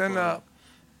 so then,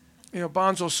 you know,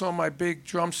 Bonzo saw my big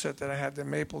drum set that I had, the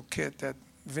maple kit that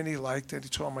Vinny liked, that he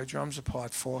tore my drums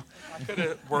apart for. I could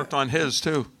have worked on his,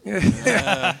 too.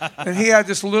 Yeah. And he had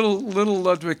this little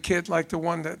Ludwig kit like the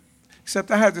one that, except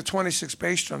I had the 26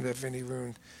 bass drum that Vinny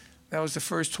ruined. That was the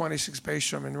first 26 bass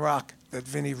drum in rock that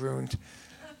Vinny ruined.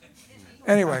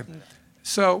 Anyway,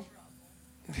 so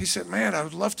he said, man, I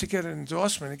would love to get an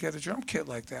endorsement and get a drum kit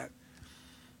like that.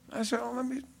 I said,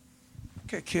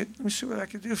 okay, kid, let me see what I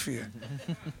can do for you.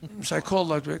 So I called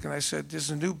Ludwig and I said,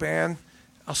 there's a new band.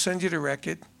 I'll send you the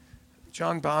record.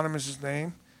 John Bonham is his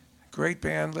name. Great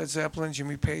band, Led Zeppelin,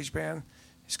 Jimmy Page band.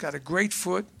 He's got a great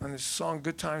foot on his song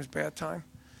Good Times, Bad Time.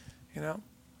 You know,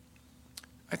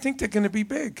 I think they're going to be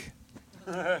big.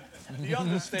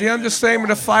 The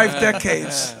understatement of 5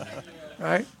 decades,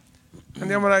 right? And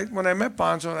then when I met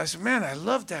Bonzo, I said, man, I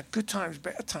love that Good Times,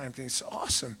 Bad Time thing. It's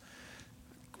awesome.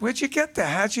 Where'd you get that?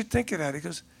 How'd you think of that? He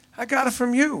goes, I got it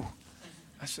from you.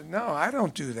 I said, no, I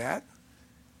don't do that.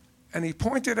 And he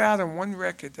pointed out on one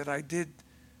record that I did,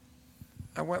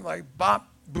 I went like bop,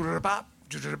 bop, bop,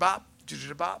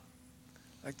 bop,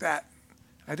 like that.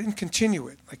 I didn't continue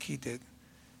it like he did.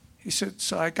 He said,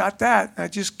 so I got that, and I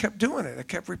just kept doing it. I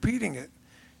kept repeating it,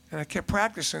 and I kept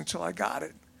practicing until I got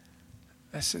it.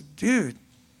 I said, dude,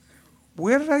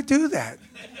 where did I do that?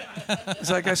 It's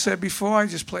like I said before, I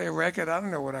just play a record. I don't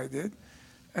know what I did.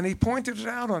 And he pointed it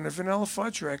out on the Vanilla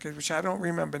Fudge record, which I don't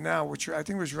remember now, which I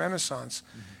think was Renaissance.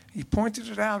 Mm-hmm. He pointed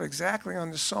it out exactly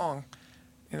on the song,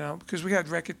 you know, because we had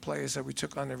record players that we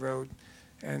took on the road.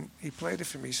 And he played it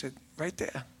for me. He said, right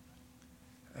there.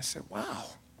 I said, wow,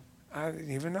 I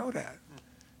didn't even know that,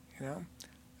 you know.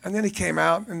 And then he came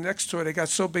out, and next tour, they got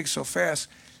so big so fast,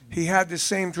 he had the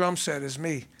same drum set as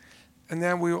me. And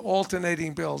then we were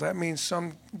alternating bill. That means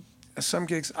some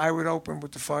gigs I would open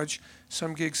with the Fudge,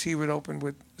 some gigs he would open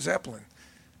with Zeppelin.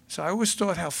 So I always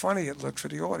thought how funny it looked for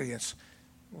the audience.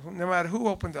 No matter who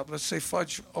opened up, let's say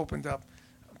Fudge opened up,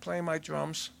 I'm playing my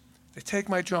drums, they take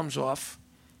my drums off,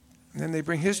 and then they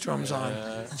bring his drums on.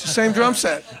 It's the same drum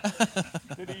set.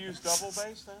 Did he use double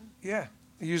bass then? Yeah,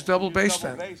 he used double bass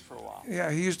then. Double bass for a while. Yeah,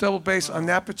 he used double bass on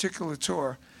that particular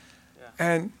tour. Yeah.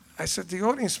 And I said, the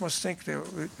audience must think the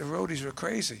roadies were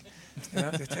crazy. You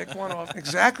know, they take one off,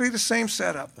 exactly the same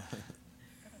setup.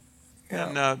 You know,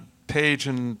 and Page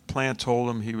and Plant told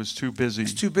him he was too busy.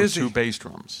 He's too busy. With 2 bass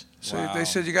drums. So they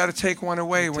said, you got to take one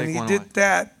away. When he did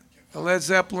that, the Led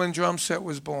Zeppelin drum set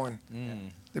was born.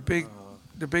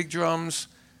 The big drums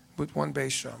with 1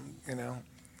 bass drum, you know.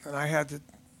 And I had the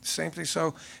same thing.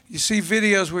 So you see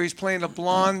videos where he's playing a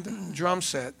blonde drum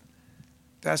set.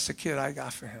 That's the kid I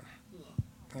got for him,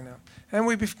 you know. And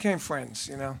we became friends,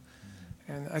 you know.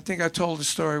 And I think I told the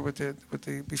story with the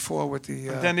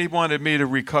then he wanted me to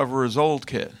recover his old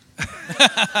kit.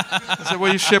 I said,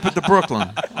 well, you ship it to Brooklyn.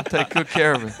 I'll take good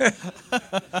care of it.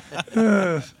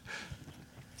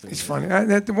 It's funny.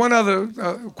 One other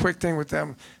quick thing with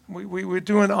them. We were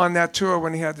doing on that tour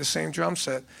when he had the same drum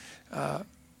set.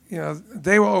 You know,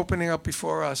 they were opening up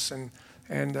before us, and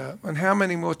how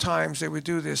many more times they would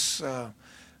do this,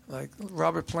 like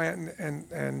Robert Plant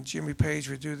and Jimmy Page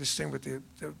would do this thing with the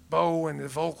bow and the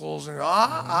vocals and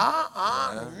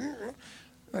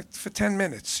like for 10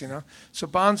 minutes, you know. So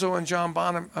Bonzo and John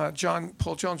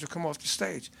Paul Jones would come off the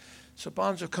stage. So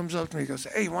Bonzo comes up to me and goes,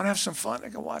 hey, you want to have some fun? I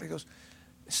go, what? He goes,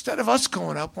 instead of us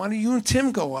going up, why don't you and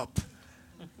Tim go up?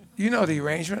 You know the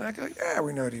arrangement. I go, yeah,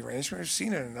 we know the arrangement. We've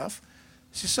seen it enough.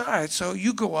 He says, all right, so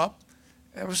you go up,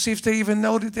 and we'll see if they even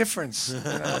know the difference. You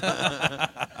know?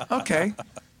 Okay.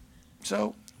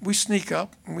 So we sneak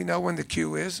up, and we know when the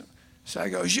cue is. So I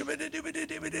go,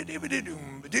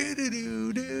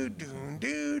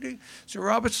 so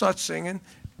Robert starts singing,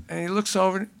 and he looks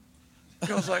over, he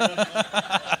goes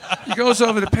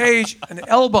over the Page and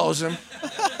elbows him,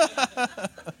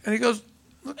 and he goes,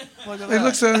 look he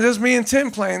looks at him, there's me and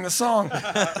Tim playing the song,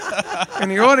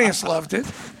 and the audience loved it.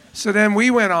 So then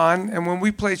we went on, and when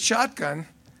we played Shotgun,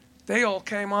 they all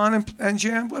came on and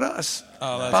jammed with us.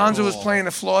 Oh, that's Bonzo cool. was playing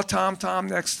the floor tom-tom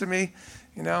next to me.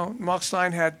 You know, Mark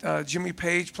Stein had Jimmy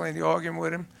Page playing the organ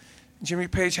with him. Jimmy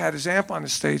Page had his amp on the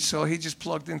stage, so he just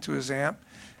plugged into his amp,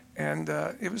 and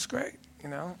it was great, you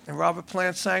know. And Robert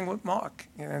Plant sang with Mark,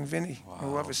 you know, and Vinny,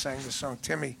 whoever sang the song,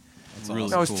 Timmy. That's really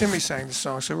no, it was cool. Timmy sang the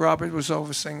song, so Robert was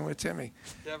over singing with Timmy.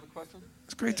 Do you have a question?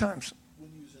 It's great times. When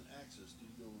you was in Axis, did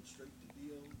you go straight to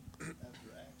Dio after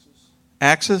Axis?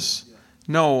 Axis? Yeah.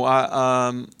 No,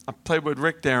 I played with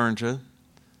Rick Derringer,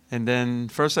 and then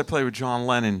first I played with John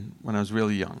Lennon when I was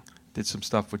really young. Did some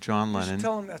stuff with John Lennon.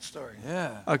 Tell him that story.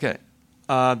 Yeah. Okay.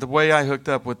 The way I hooked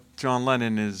up with John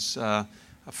Lennon is a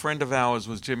friend of ours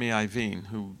was Jimmy Iovine,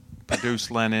 who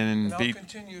produced Lennon and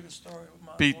continue the story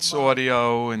with Beats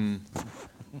Audio and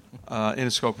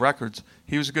Interscope Records.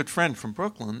 He was a good friend from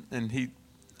Brooklyn, and he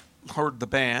heard the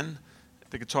band.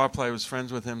 The guitar player was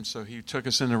friends with him, so he took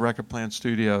us into Record Plant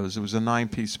Studios. It was a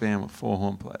 9-piece band with 4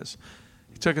 horn players.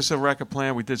 he took us to a record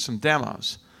plant. We did some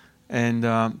demos. And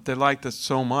they liked us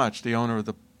so much, the owner of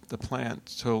the plant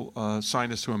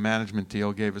signed us to a management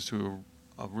deal, gave us to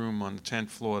a room on the 10th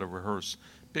floor to rehearse.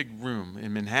 Big room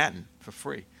in Manhattan for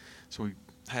free. So we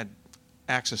had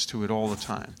access to it all the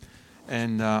time.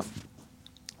 And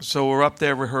so we're up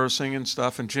there rehearsing and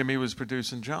stuff, and Jimmy was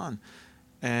producing John.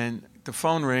 And the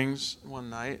phone rings one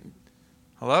night.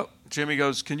 Hello? Jimmy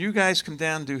goes, can you guys come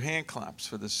down and do hand claps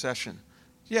for this session?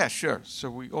 Yeah, sure. So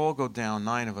we all go down,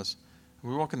 9 of us.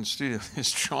 We walk in the studio.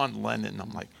 It's John Lennon. I'm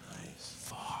like,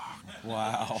 fuck.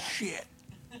 Wow. Shit.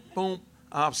 Boom.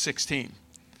 I'm 16.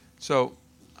 So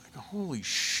I go, holy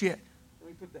shit.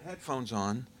 We put the headphones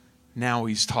on. Now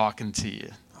he's talking to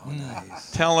you. Oh, nice.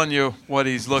 Telling you what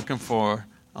he's looking for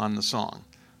on the song.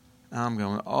 And I'm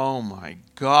going, oh my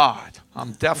God.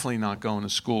 I'm definitely not going to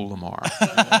school tomorrow.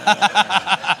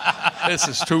 This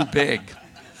is too big.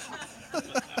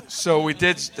 So we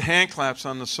did hand claps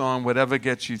on the song, Whatever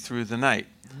Gets You Through the Night.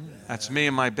 That's me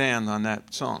and my band on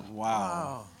that song.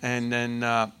 Wow. And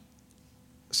then,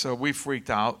 so we freaked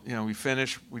out. You know, we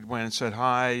finished. We went and said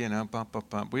hi, you know, bump, bump,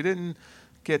 bump. We didn't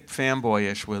get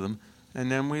fanboyish with them.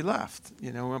 And then we left.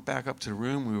 You know, we went back up to the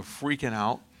room. We were freaking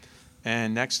out.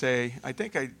 And next day, I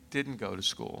think I didn't go to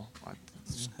school. I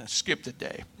skipped a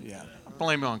day. Yeah. I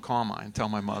blame it on Carmine. Tell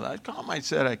my mother. Carmine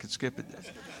said I could skip a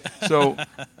day. So...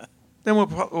 Then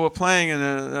we're playing, in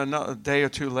a day or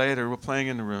two later, we're playing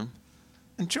in the room,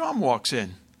 and John walks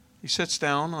in. He sits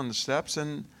down on the steps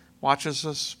and watches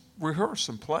us rehearse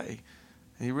and play.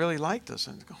 And he really liked us.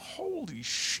 And I go, holy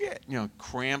shit. You know,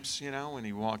 cramps, you know, when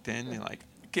he walked in. You're like,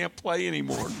 I can't play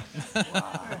anymore.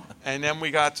 Wow. And then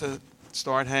we got to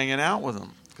start hanging out with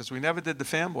him, because we never did the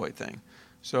fanboy thing.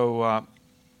 So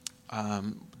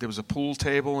there was a pool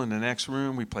table in the next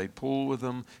room. We played pool with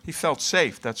him. He felt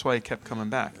safe. That's why he kept coming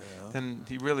back. Yeah. And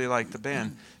he really liked the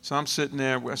band. So I'm sitting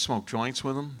there. I smoked joints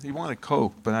with him. He wanted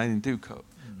Coke, but I didn't do Coke.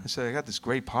 I said, I got this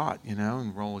great pot, you know,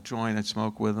 and roll a joint. I'd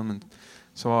smoke with him. And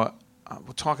so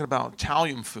we're talking about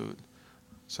Italian food.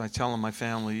 So I tell him my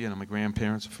family, you know, my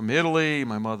grandparents are from Italy.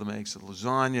 My mother makes the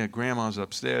lasagna. Grandma's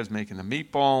upstairs making the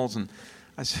meatballs. And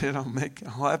I said, I'll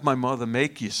have my mother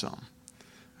make you some,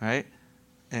 right?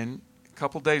 And a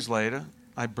couple days later,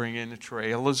 I bring in a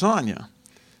tray of lasagna.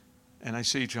 And I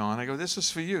see John. I go, this is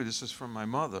for you. This is from my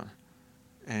mother.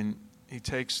 And he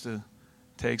takes it.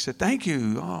 Thank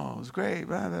you. Oh, it was great.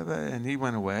 Blah, blah, blah. And he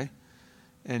went away.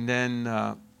 And then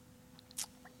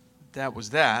that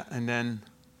was that. And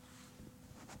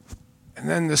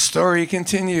then the story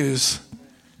continues.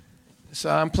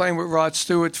 So I'm playing with Rod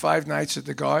Stewart 5 nights at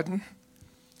the Garden.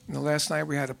 And the last night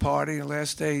we had a party. The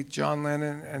last day, John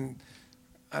Lennon and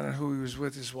I don't know who he was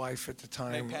with, his wife at the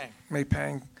time, May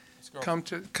Pang, come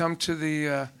to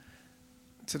the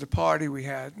party we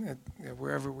had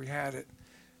wherever we had it,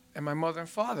 and my mother and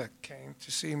father came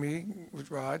to see me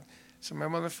with Rod. So my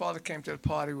mother and father came to the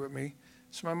party with me.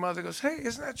 So my mother goes, "Hey,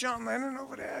 isn't that John Lennon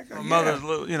over there?" I go, my mother's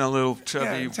little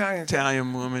chubby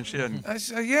Italian woman. I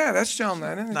said, "Yeah, that's John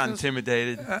Lennon." Not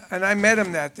intimidated. And I met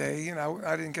him that day. You know,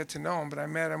 I didn't get to know him, but I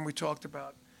met him. We talked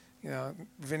about, you know,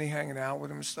 Vinny hanging out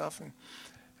with him and stuff. And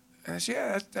I said,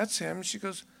 "Yeah, that's him." She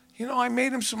goes, "You know, I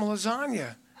made him some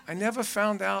lasagna. I never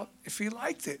found out if he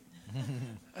liked it."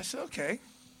 I said, "Okay."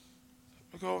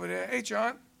 We go over there. "Hey,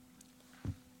 John."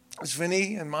 It's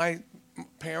Vinny and my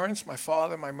parents, my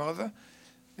father, my mother,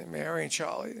 and Mary and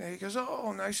Charlie. And he goes,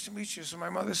 "Oh, nice to meet you." So my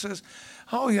mother says,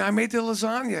 "Oh, yeah, I made the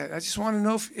lasagna. I just want to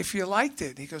know if you liked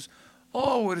it." He goes,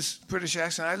 "Oh," with his British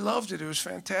accent, "I loved it. It was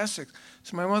fantastic."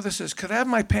 So my mother says, "Could I have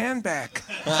my pan back?"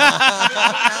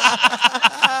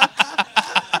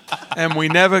 And we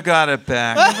never got it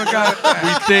back.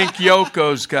 We think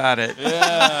Yoko's got it.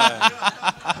 Yeah.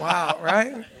 Wow,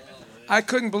 right? I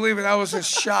couldn't believe it. I was in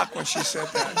shock when she said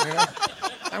that. You know?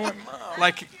 I went, "Mom."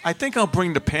 Like, I think I'll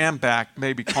bring the pan back.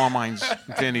 Maybe Carmine's,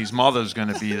 Vinny's mother's going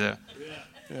to be there.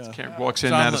 Yeah. Walks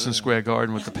in Madison Square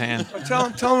Garden with the pan.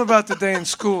 Tell him about the day in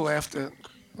school after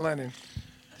Lennon.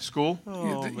 School?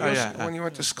 When you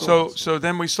went to school. So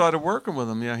then we started working with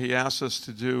him. Yeah, he asked us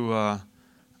to do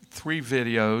 3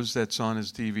 videos that's on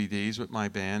his DVDs with my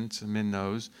band, Min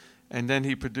Knows. And then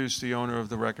he produced the owner of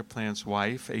the record plant's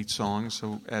wife, 8 songs.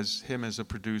 So as a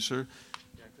producer,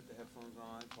 I put the headphones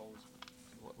on, told us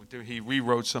what we do. He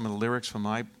rewrote some of the lyrics for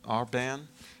my band.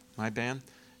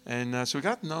 And so we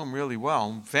got to know him really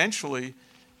well. Eventually,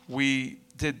 we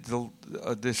did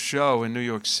this show in New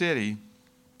York City,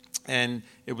 and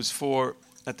it was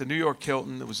at the New York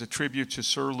Hilton. It was a tribute to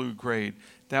Sir Lou Grade.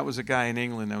 That was a guy in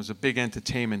England that was a big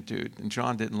entertainment dude, and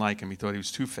John didn't like him. He thought he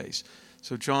was two-faced.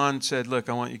 So John said, "Look,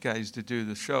 I want you guys to do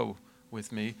the show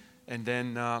with me, and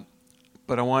then,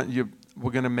 but I want you.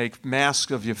 we're going to make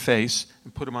masks of your face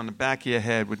and put them on the back of your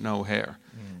head with no hair.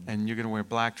 And you're going to wear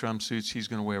black drum suits. He's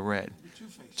going to wear red.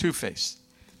 Two-faced.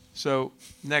 So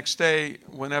next day,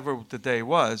 whenever the day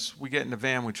was, we get in the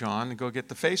van with John and go get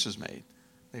the faces made.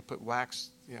 They put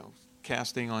wax,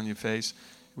 casting on your face.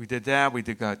 We did that. We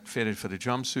got fitted for the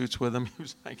jumpsuits with him. He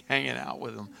was like hanging out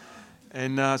with him.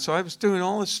 And so I was doing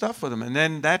all this stuff with him. And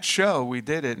then that show, we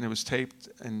did it, and it was taped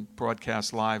and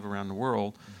broadcast live around the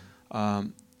world.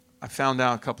 I found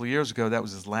out a couple of years ago that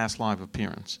was his last live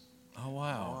appearance. Oh,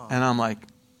 wow. And I'm like,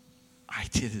 I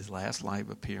did his last live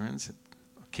appearance. A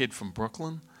kid from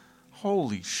Brooklyn.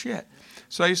 Holy shit.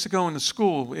 So I used to go into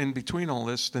school in between all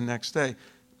this the next day,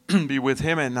 be with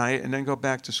him at night, and then go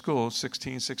back to school,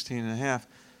 16 and a half.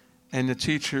 And the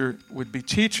teacher would be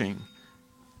teaching.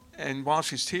 And while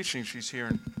she's teaching, she's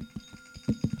hearing,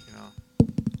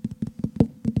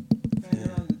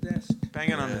 Banging on the desk.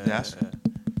 Banging on the desk.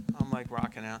 I'm like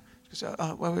rocking out. She goes,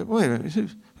 wait a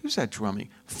minute. Who's that drumming?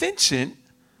 Vincent,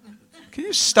 can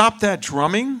you stop that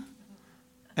drumming?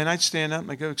 And I'd stand up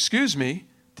and I go, excuse me,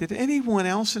 did anyone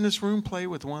else in this room play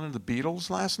with one of the Beatles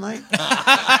last night?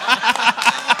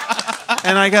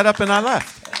 And I got up and I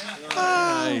left.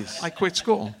 Nice. I quit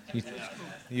school.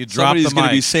 You dropped Somebody's the mic. going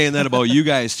to be saying that about you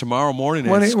guys tomorrow morning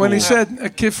at school. When he said a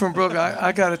kid from Brooklyn,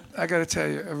 I gotta tell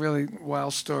you a really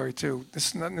wild story too.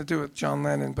 This has nothing to do with John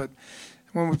Lennon, but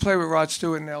when we played with Rod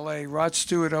Stewart in L.A., Rod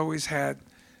Stewart always had.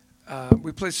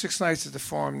 We played 6 nights at the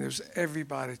Farm. There was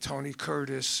everybody: Tony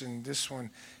Curtis and this one,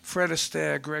 Fred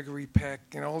Astaire, Gregory Peck,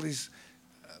 all these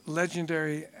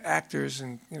legendary actors,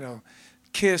 and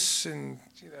Kiss, and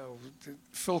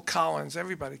Phil Collins.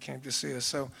 Everybody came to see us.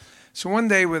 So one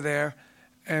day we're there.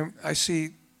 And I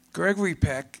see Gregory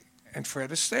Peck and Fred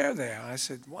Astaire there. I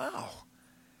said, wow,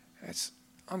 that's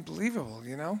unbelievable,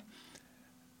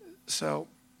 So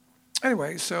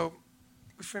anyway,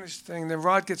 we finished the thing. Then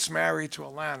Rod gets married to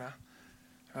Alana,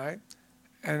 right?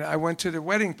 And I went to the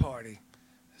wedding party.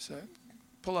 So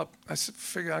pull up. I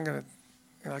figured I'm going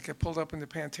to, like I pulled up in the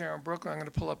Pantera in Brooklyn, I'm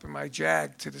going to pull up in my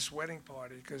Jag to this wedding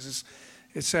party because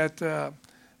it's at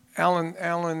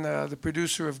Alan, the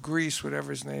producer of Grease, whatever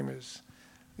his name is.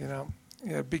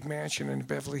 A big mansion in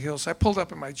Beverly Hills. I pulled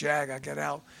up in my Jag. I get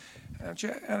out,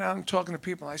 and I'm talking to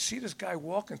people. I see this guy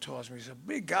walking towards me. He's a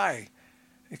big guy.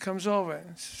 He comes over, and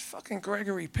it's fucking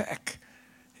Gregory Peck.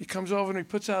 He comes over and he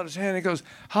puts out his hand. He goes,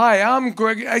 "Hi, I'm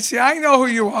Gregory." I say, "I know who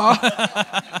you are."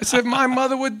 I said, "My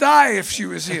mother would die if she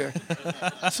was here."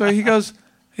 So he goes,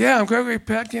 "Yeah, I'm Gregory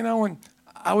Peck. And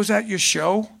I was at your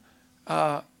show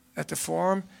at the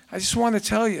Forum. I just want to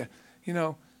tell you,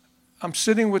 I'm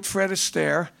sitting with Fred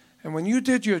Astaire, and when you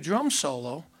did your drum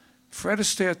solo, Fred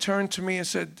Astaire turned to me and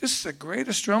said, 'This is the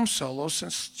greatest drum solo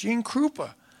since Gene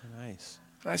Krupa.'" Nice.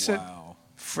 And I said, wow.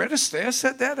 "Fred Astaire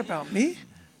said that about me?"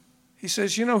 He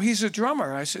says, "He's a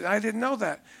drummer." I said, "I didn't know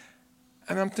that."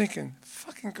 And I'm thinking,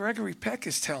 fucking Gregory Peck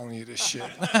is telling you this shit.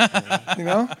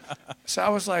 So I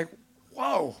was like,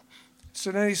 whoa.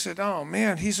 So then he said, "Oh,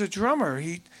 man, he's a drummer.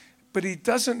 But he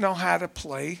doesn't know how to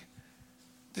play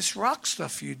this rock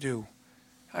stuff you do."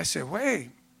 I said,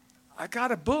 "Wait, I got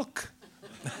a book.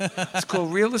 It's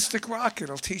called Realistic Rock.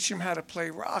 It'll teach him how to play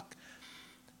rock."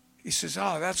 He says,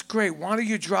 "Oh, that's great. Why don't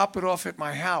you drop it off at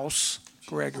my house,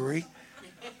 Gregory,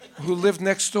 who lived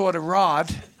next door to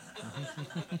Rod?"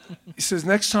 He says,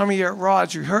 "Next time you're at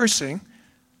Rod's rehearsing."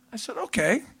 I said,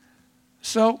 "Okay."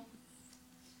 So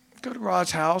I go to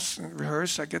Rod's house and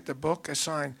rehearse. I get the book. I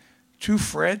sign, "To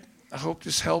Fred, I hope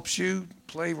this helps you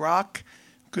play rock.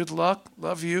 Good luck.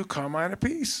 Love you, Carmine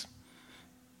Appice."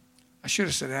 I should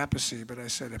have said Appice, but I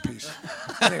said Appice.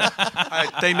 Anyway.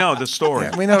 They know the story.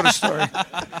 Yeah, we know the story.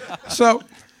 So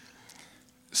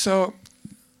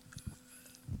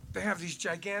they have these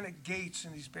gigantic gates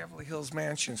in these Beverly Hills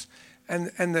mansions,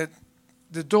 and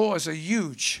the doors are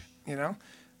huge,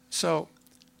 So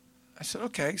I said,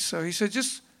 "Okay." So he said,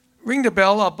 "Just ring the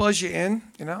bell. I'll buzz you in."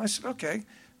 I said, "Okay."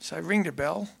 So I ring the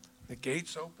bell. The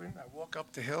gates open. I walk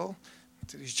up the hill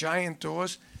to these giant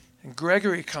doors, and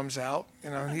Gregory comes out,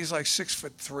 and he's like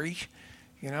 6'3",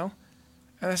 and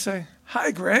I say,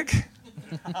 "Hi, Greg.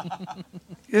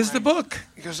 Here's the book."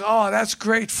 He goes, "Oh, that's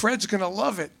great. Fred's gonna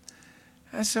love it."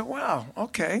 I said, "Wow,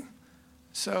 okay."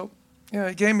 So,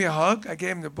 he gave me a hug. I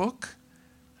gave him the book.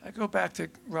 I go back to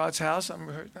Rod's house. I'm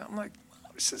like,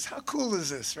 how cool is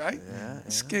this, right? Yeah.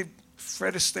 Just gave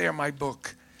Fred Astaire my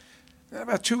book. And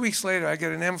about 2 weeks later, I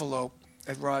get an envelope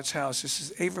at Rod's house. This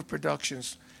is Ava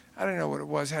Productions. I don't know what it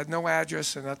was. It had no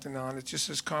address or nothing on it. It just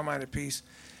says Carmine Appice.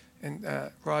 And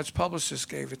Rod's publicist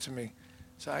gave it to me.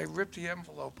 So I ripped the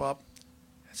envelope up.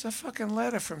 It's a fucking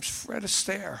letter from Fred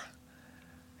Astaire.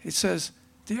 He says,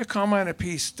 Dear Carmine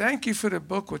Appice, thank you for the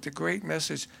book with the great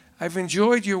message. I've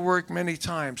enjoyed your work many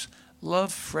times.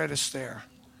 Love, Fred Astaire.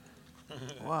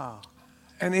 Wow.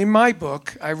 And in my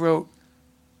book, I wrote,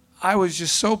 I was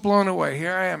just so blown away.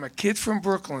 Here I am, a kid from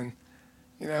Brooklyn,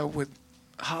 with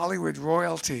Hollywood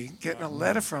royalty, getting a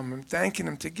letter from him, thanking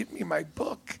him to give me my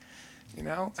book.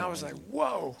 I was like,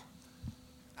 whoa,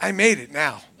 I made it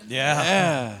now.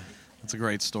 Yeah. That's a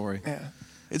great story. Yeah.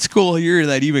 It's cool to hear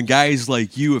that even guys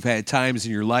like you have had times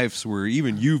in your lives where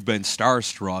even you've been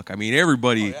starstruck. I mean,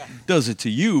 everybody does it to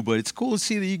you, but it's cool to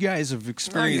see that you guys have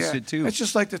experienced it too. It's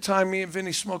just like the time me and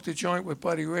Vinny smoked a joint with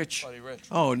Buddy Rich.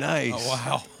 Oh, nice. Oh,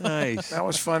 wow. Nice. That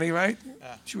was funny, right?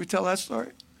 Yeah. Should we tell that story?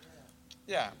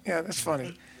 Yeah. Yeah, that's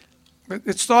funny. But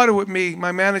it started with me.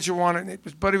 My manager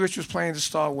Buddy Rich was playing to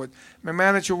start with. My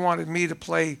manager wanted me to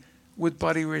play with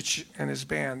Buddy Rich and his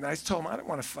band. I told him I didn't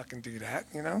want to fucking do that,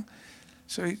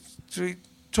 So he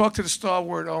talked to the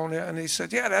Starward owner, and he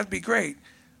said, yeah, that'd be great.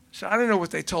 So I don't know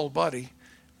what they told Buddy.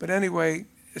 But anyway,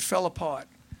 it fell apart.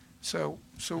 So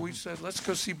we said, let's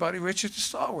go see Buddy Rich at the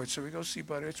Starward. So we go see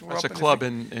Buddy Rich. That's a club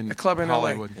in a club in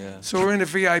Hollywood. L.A. Yeah. So we're in the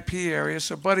VIP area.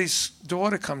 So Buddy's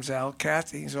daughter comes out,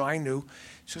 Kathy, so I knew.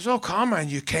 She says, oh, Carmine,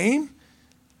 you came?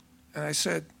 And I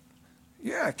said,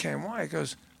 yeah, I came. Why? He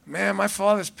goes, man, my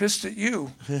father's pissed at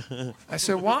you. I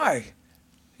said, why?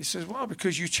 He says, well,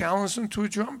 because you challenged him to a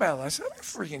drum battle. I said, I didn't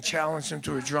freaking challenge him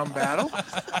to a drum battle.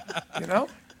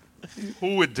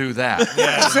 Who would do that?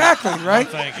 Yeah. Exactly, right?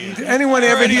 Oh, thank you. Did anyone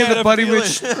ever hear the Buddy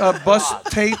Rich bus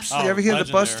tapes? You ever hear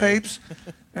the bus tapes?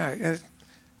 Yeah.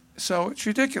 So it's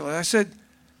ridiculous. I said,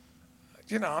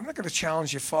 I'm not going to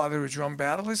challenge your father to a drum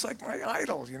battle. He's like my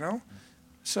idol,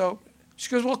 So she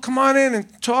goes, well, come on in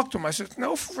and talk to him. I said,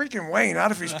 no freaking way,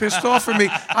 not if he's pissed off at me.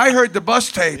 I heard the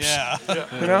bus tapes,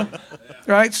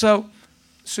 right? So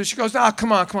she goes,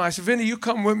 come on. I said, Vinny, you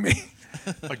come with me.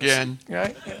 Again.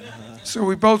 Right? So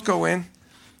we both go in,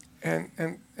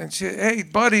 and she said, hey,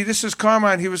 buddy, this is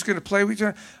Carmine. He was going to play with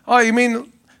you. Oh, you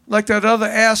mean like that other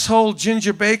asshole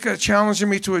Ginger Baker challenging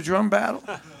me to a drum battle?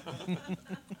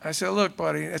 I said, look,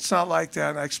 buddy, it's not like that.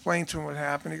 And I explained to him what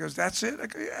happened. He goes, that's it? I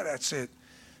go, yeah, that's it.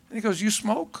 And he goes, you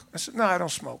smoke? I said, no, I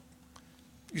don't smoke.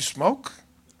 You smoke?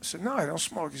 I said, no, I don't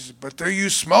smoke. He said, but do you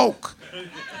smoke?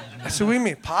 I said, what do you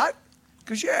mean, pot? He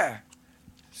goes, yeah. I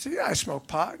said, yeah, I smoke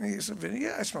pot. And he said, Vinny,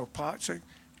 yeah, I smoke pot. So he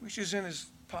reaches in his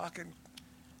pocket.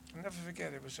 I'll never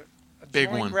forget, it was a big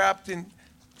joint one wrapped in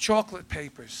chocolate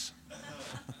papers.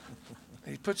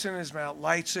 He puts it in his mouth,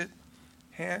 lights it,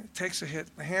 takes a hit,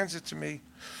 hands it to me.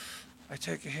 I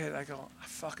take a hit. I go, I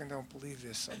fucking don't believe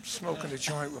this. I'm smoking a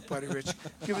joint with Buddy Rich.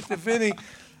 Give it to Vinny.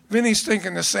 Vinny's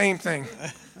thinking the same thing.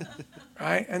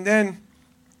 Right? And then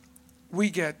we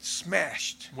get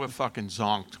smashed. We're fucking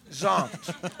zonked.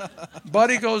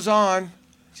 Buddy goes on,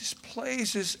 just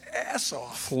plays his ass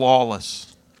off.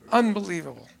 Flawless.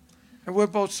 Unbelievable. And we're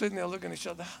both sitting there looking at each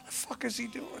other. How the fuck is he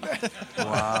doing that?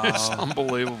 Wow. It's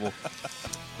unbelievable.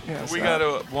 Yeah, we got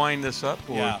to wind this up?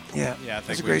 Or? Yeah. I think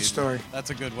That's a great story. That's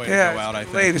a good way to go out, I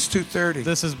think. Late, it's 2:30.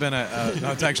 This has been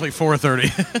no, it's actually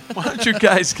 4:30. Why don't you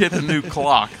guys get a new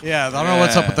clock? Yeah, I don't know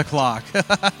what's up with the clock.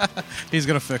 He's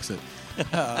going to fix it.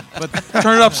 But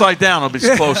turn it upside down. It'll be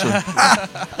closer.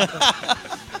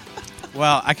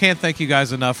 Well, I can't thank you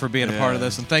guys enough for being a part of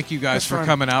this, and thank you guys for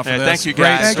coming out for this. Thank you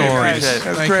guys. Great stories.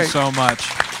 Thank you so much.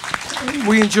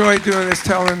 We enjoyed doing this,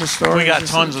 telling the story. We got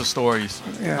tons of stories.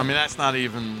 Yeah. I mean, that's not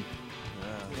even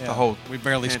the whole. We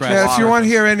barely scratched. Yeah, if you want to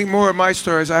hear any more of my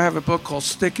stories, I have a book called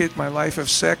Stick It, My Life of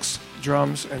Sex,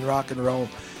 Drums, and Rock and Roll.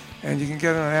 And you can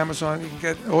get it on Amazon. You can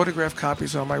get autographed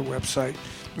copies on my website.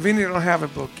 Vinny don't have a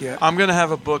book yet. I'm going to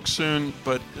have a book soon,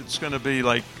 but it's going to be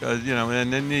like,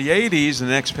 and in the 80s, the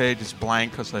next page is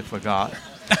blank because I forgot.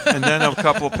 And then a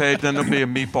couple of pages, then there'll be a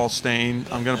meatball stain.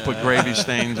 I'm going to put gravy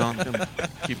stains on.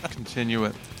 Continue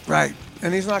it. Right.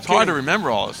 And he's not It's hard to remember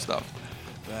all this stuff.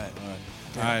 Right.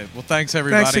 All right. Well, thanks,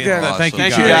 everybody. Thanks again. Awesome. Thank you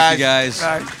Thank guys. you guys.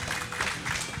 Right.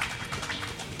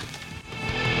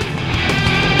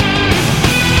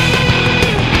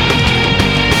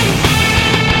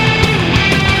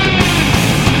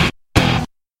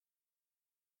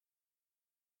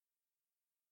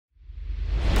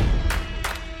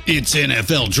 It's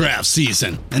NFL draft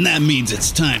season, and that means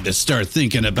it's time to start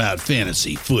thinking about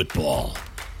fantasy football.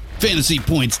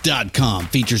 FantasyPoints.com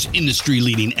features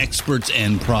industry-leading experts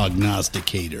and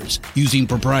prognosticators using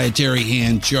proprietary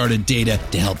hand-charted data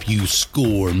to help you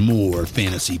score more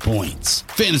fantasy points.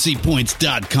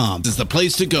 FantasyPoints.com is the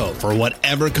place to go for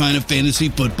whatever kind of fantasy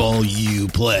football you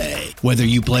play. Whether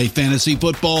you play fantasy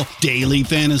football, daily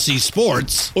fantasy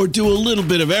sports, or do a little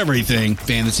bit of everything,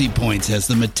 Fantasy Points has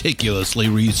the meticulously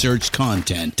researched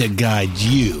content to guide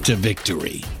you to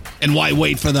victory. And why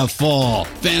wait for the fall?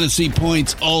 Fantasy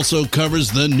Points also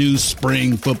covers the new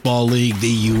spring football league,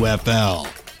 the UFL.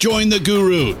 Join the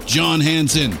guru, John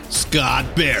Hansen,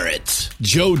 Scott Barrett,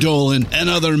 Joe Dolan, and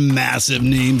other massive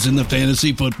names in the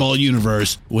fantasy football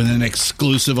universe with an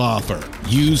exclusive offer.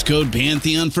 Use code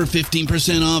Pantheon for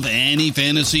 15% off any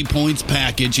Fantasy Points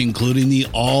package, including the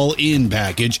all-in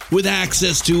package, with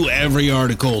access to every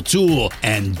article, tool,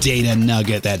 and data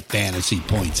nugget that Fantasy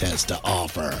Points has to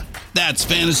offer. That's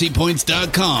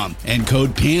FantasyPoints.com and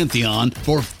code Pantheon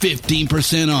for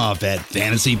 15% off at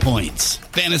Fantasy Points.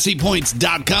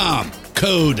 FantasyPoints.com,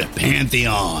 code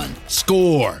Pantheon.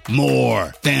 Score more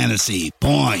fantasy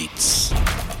points.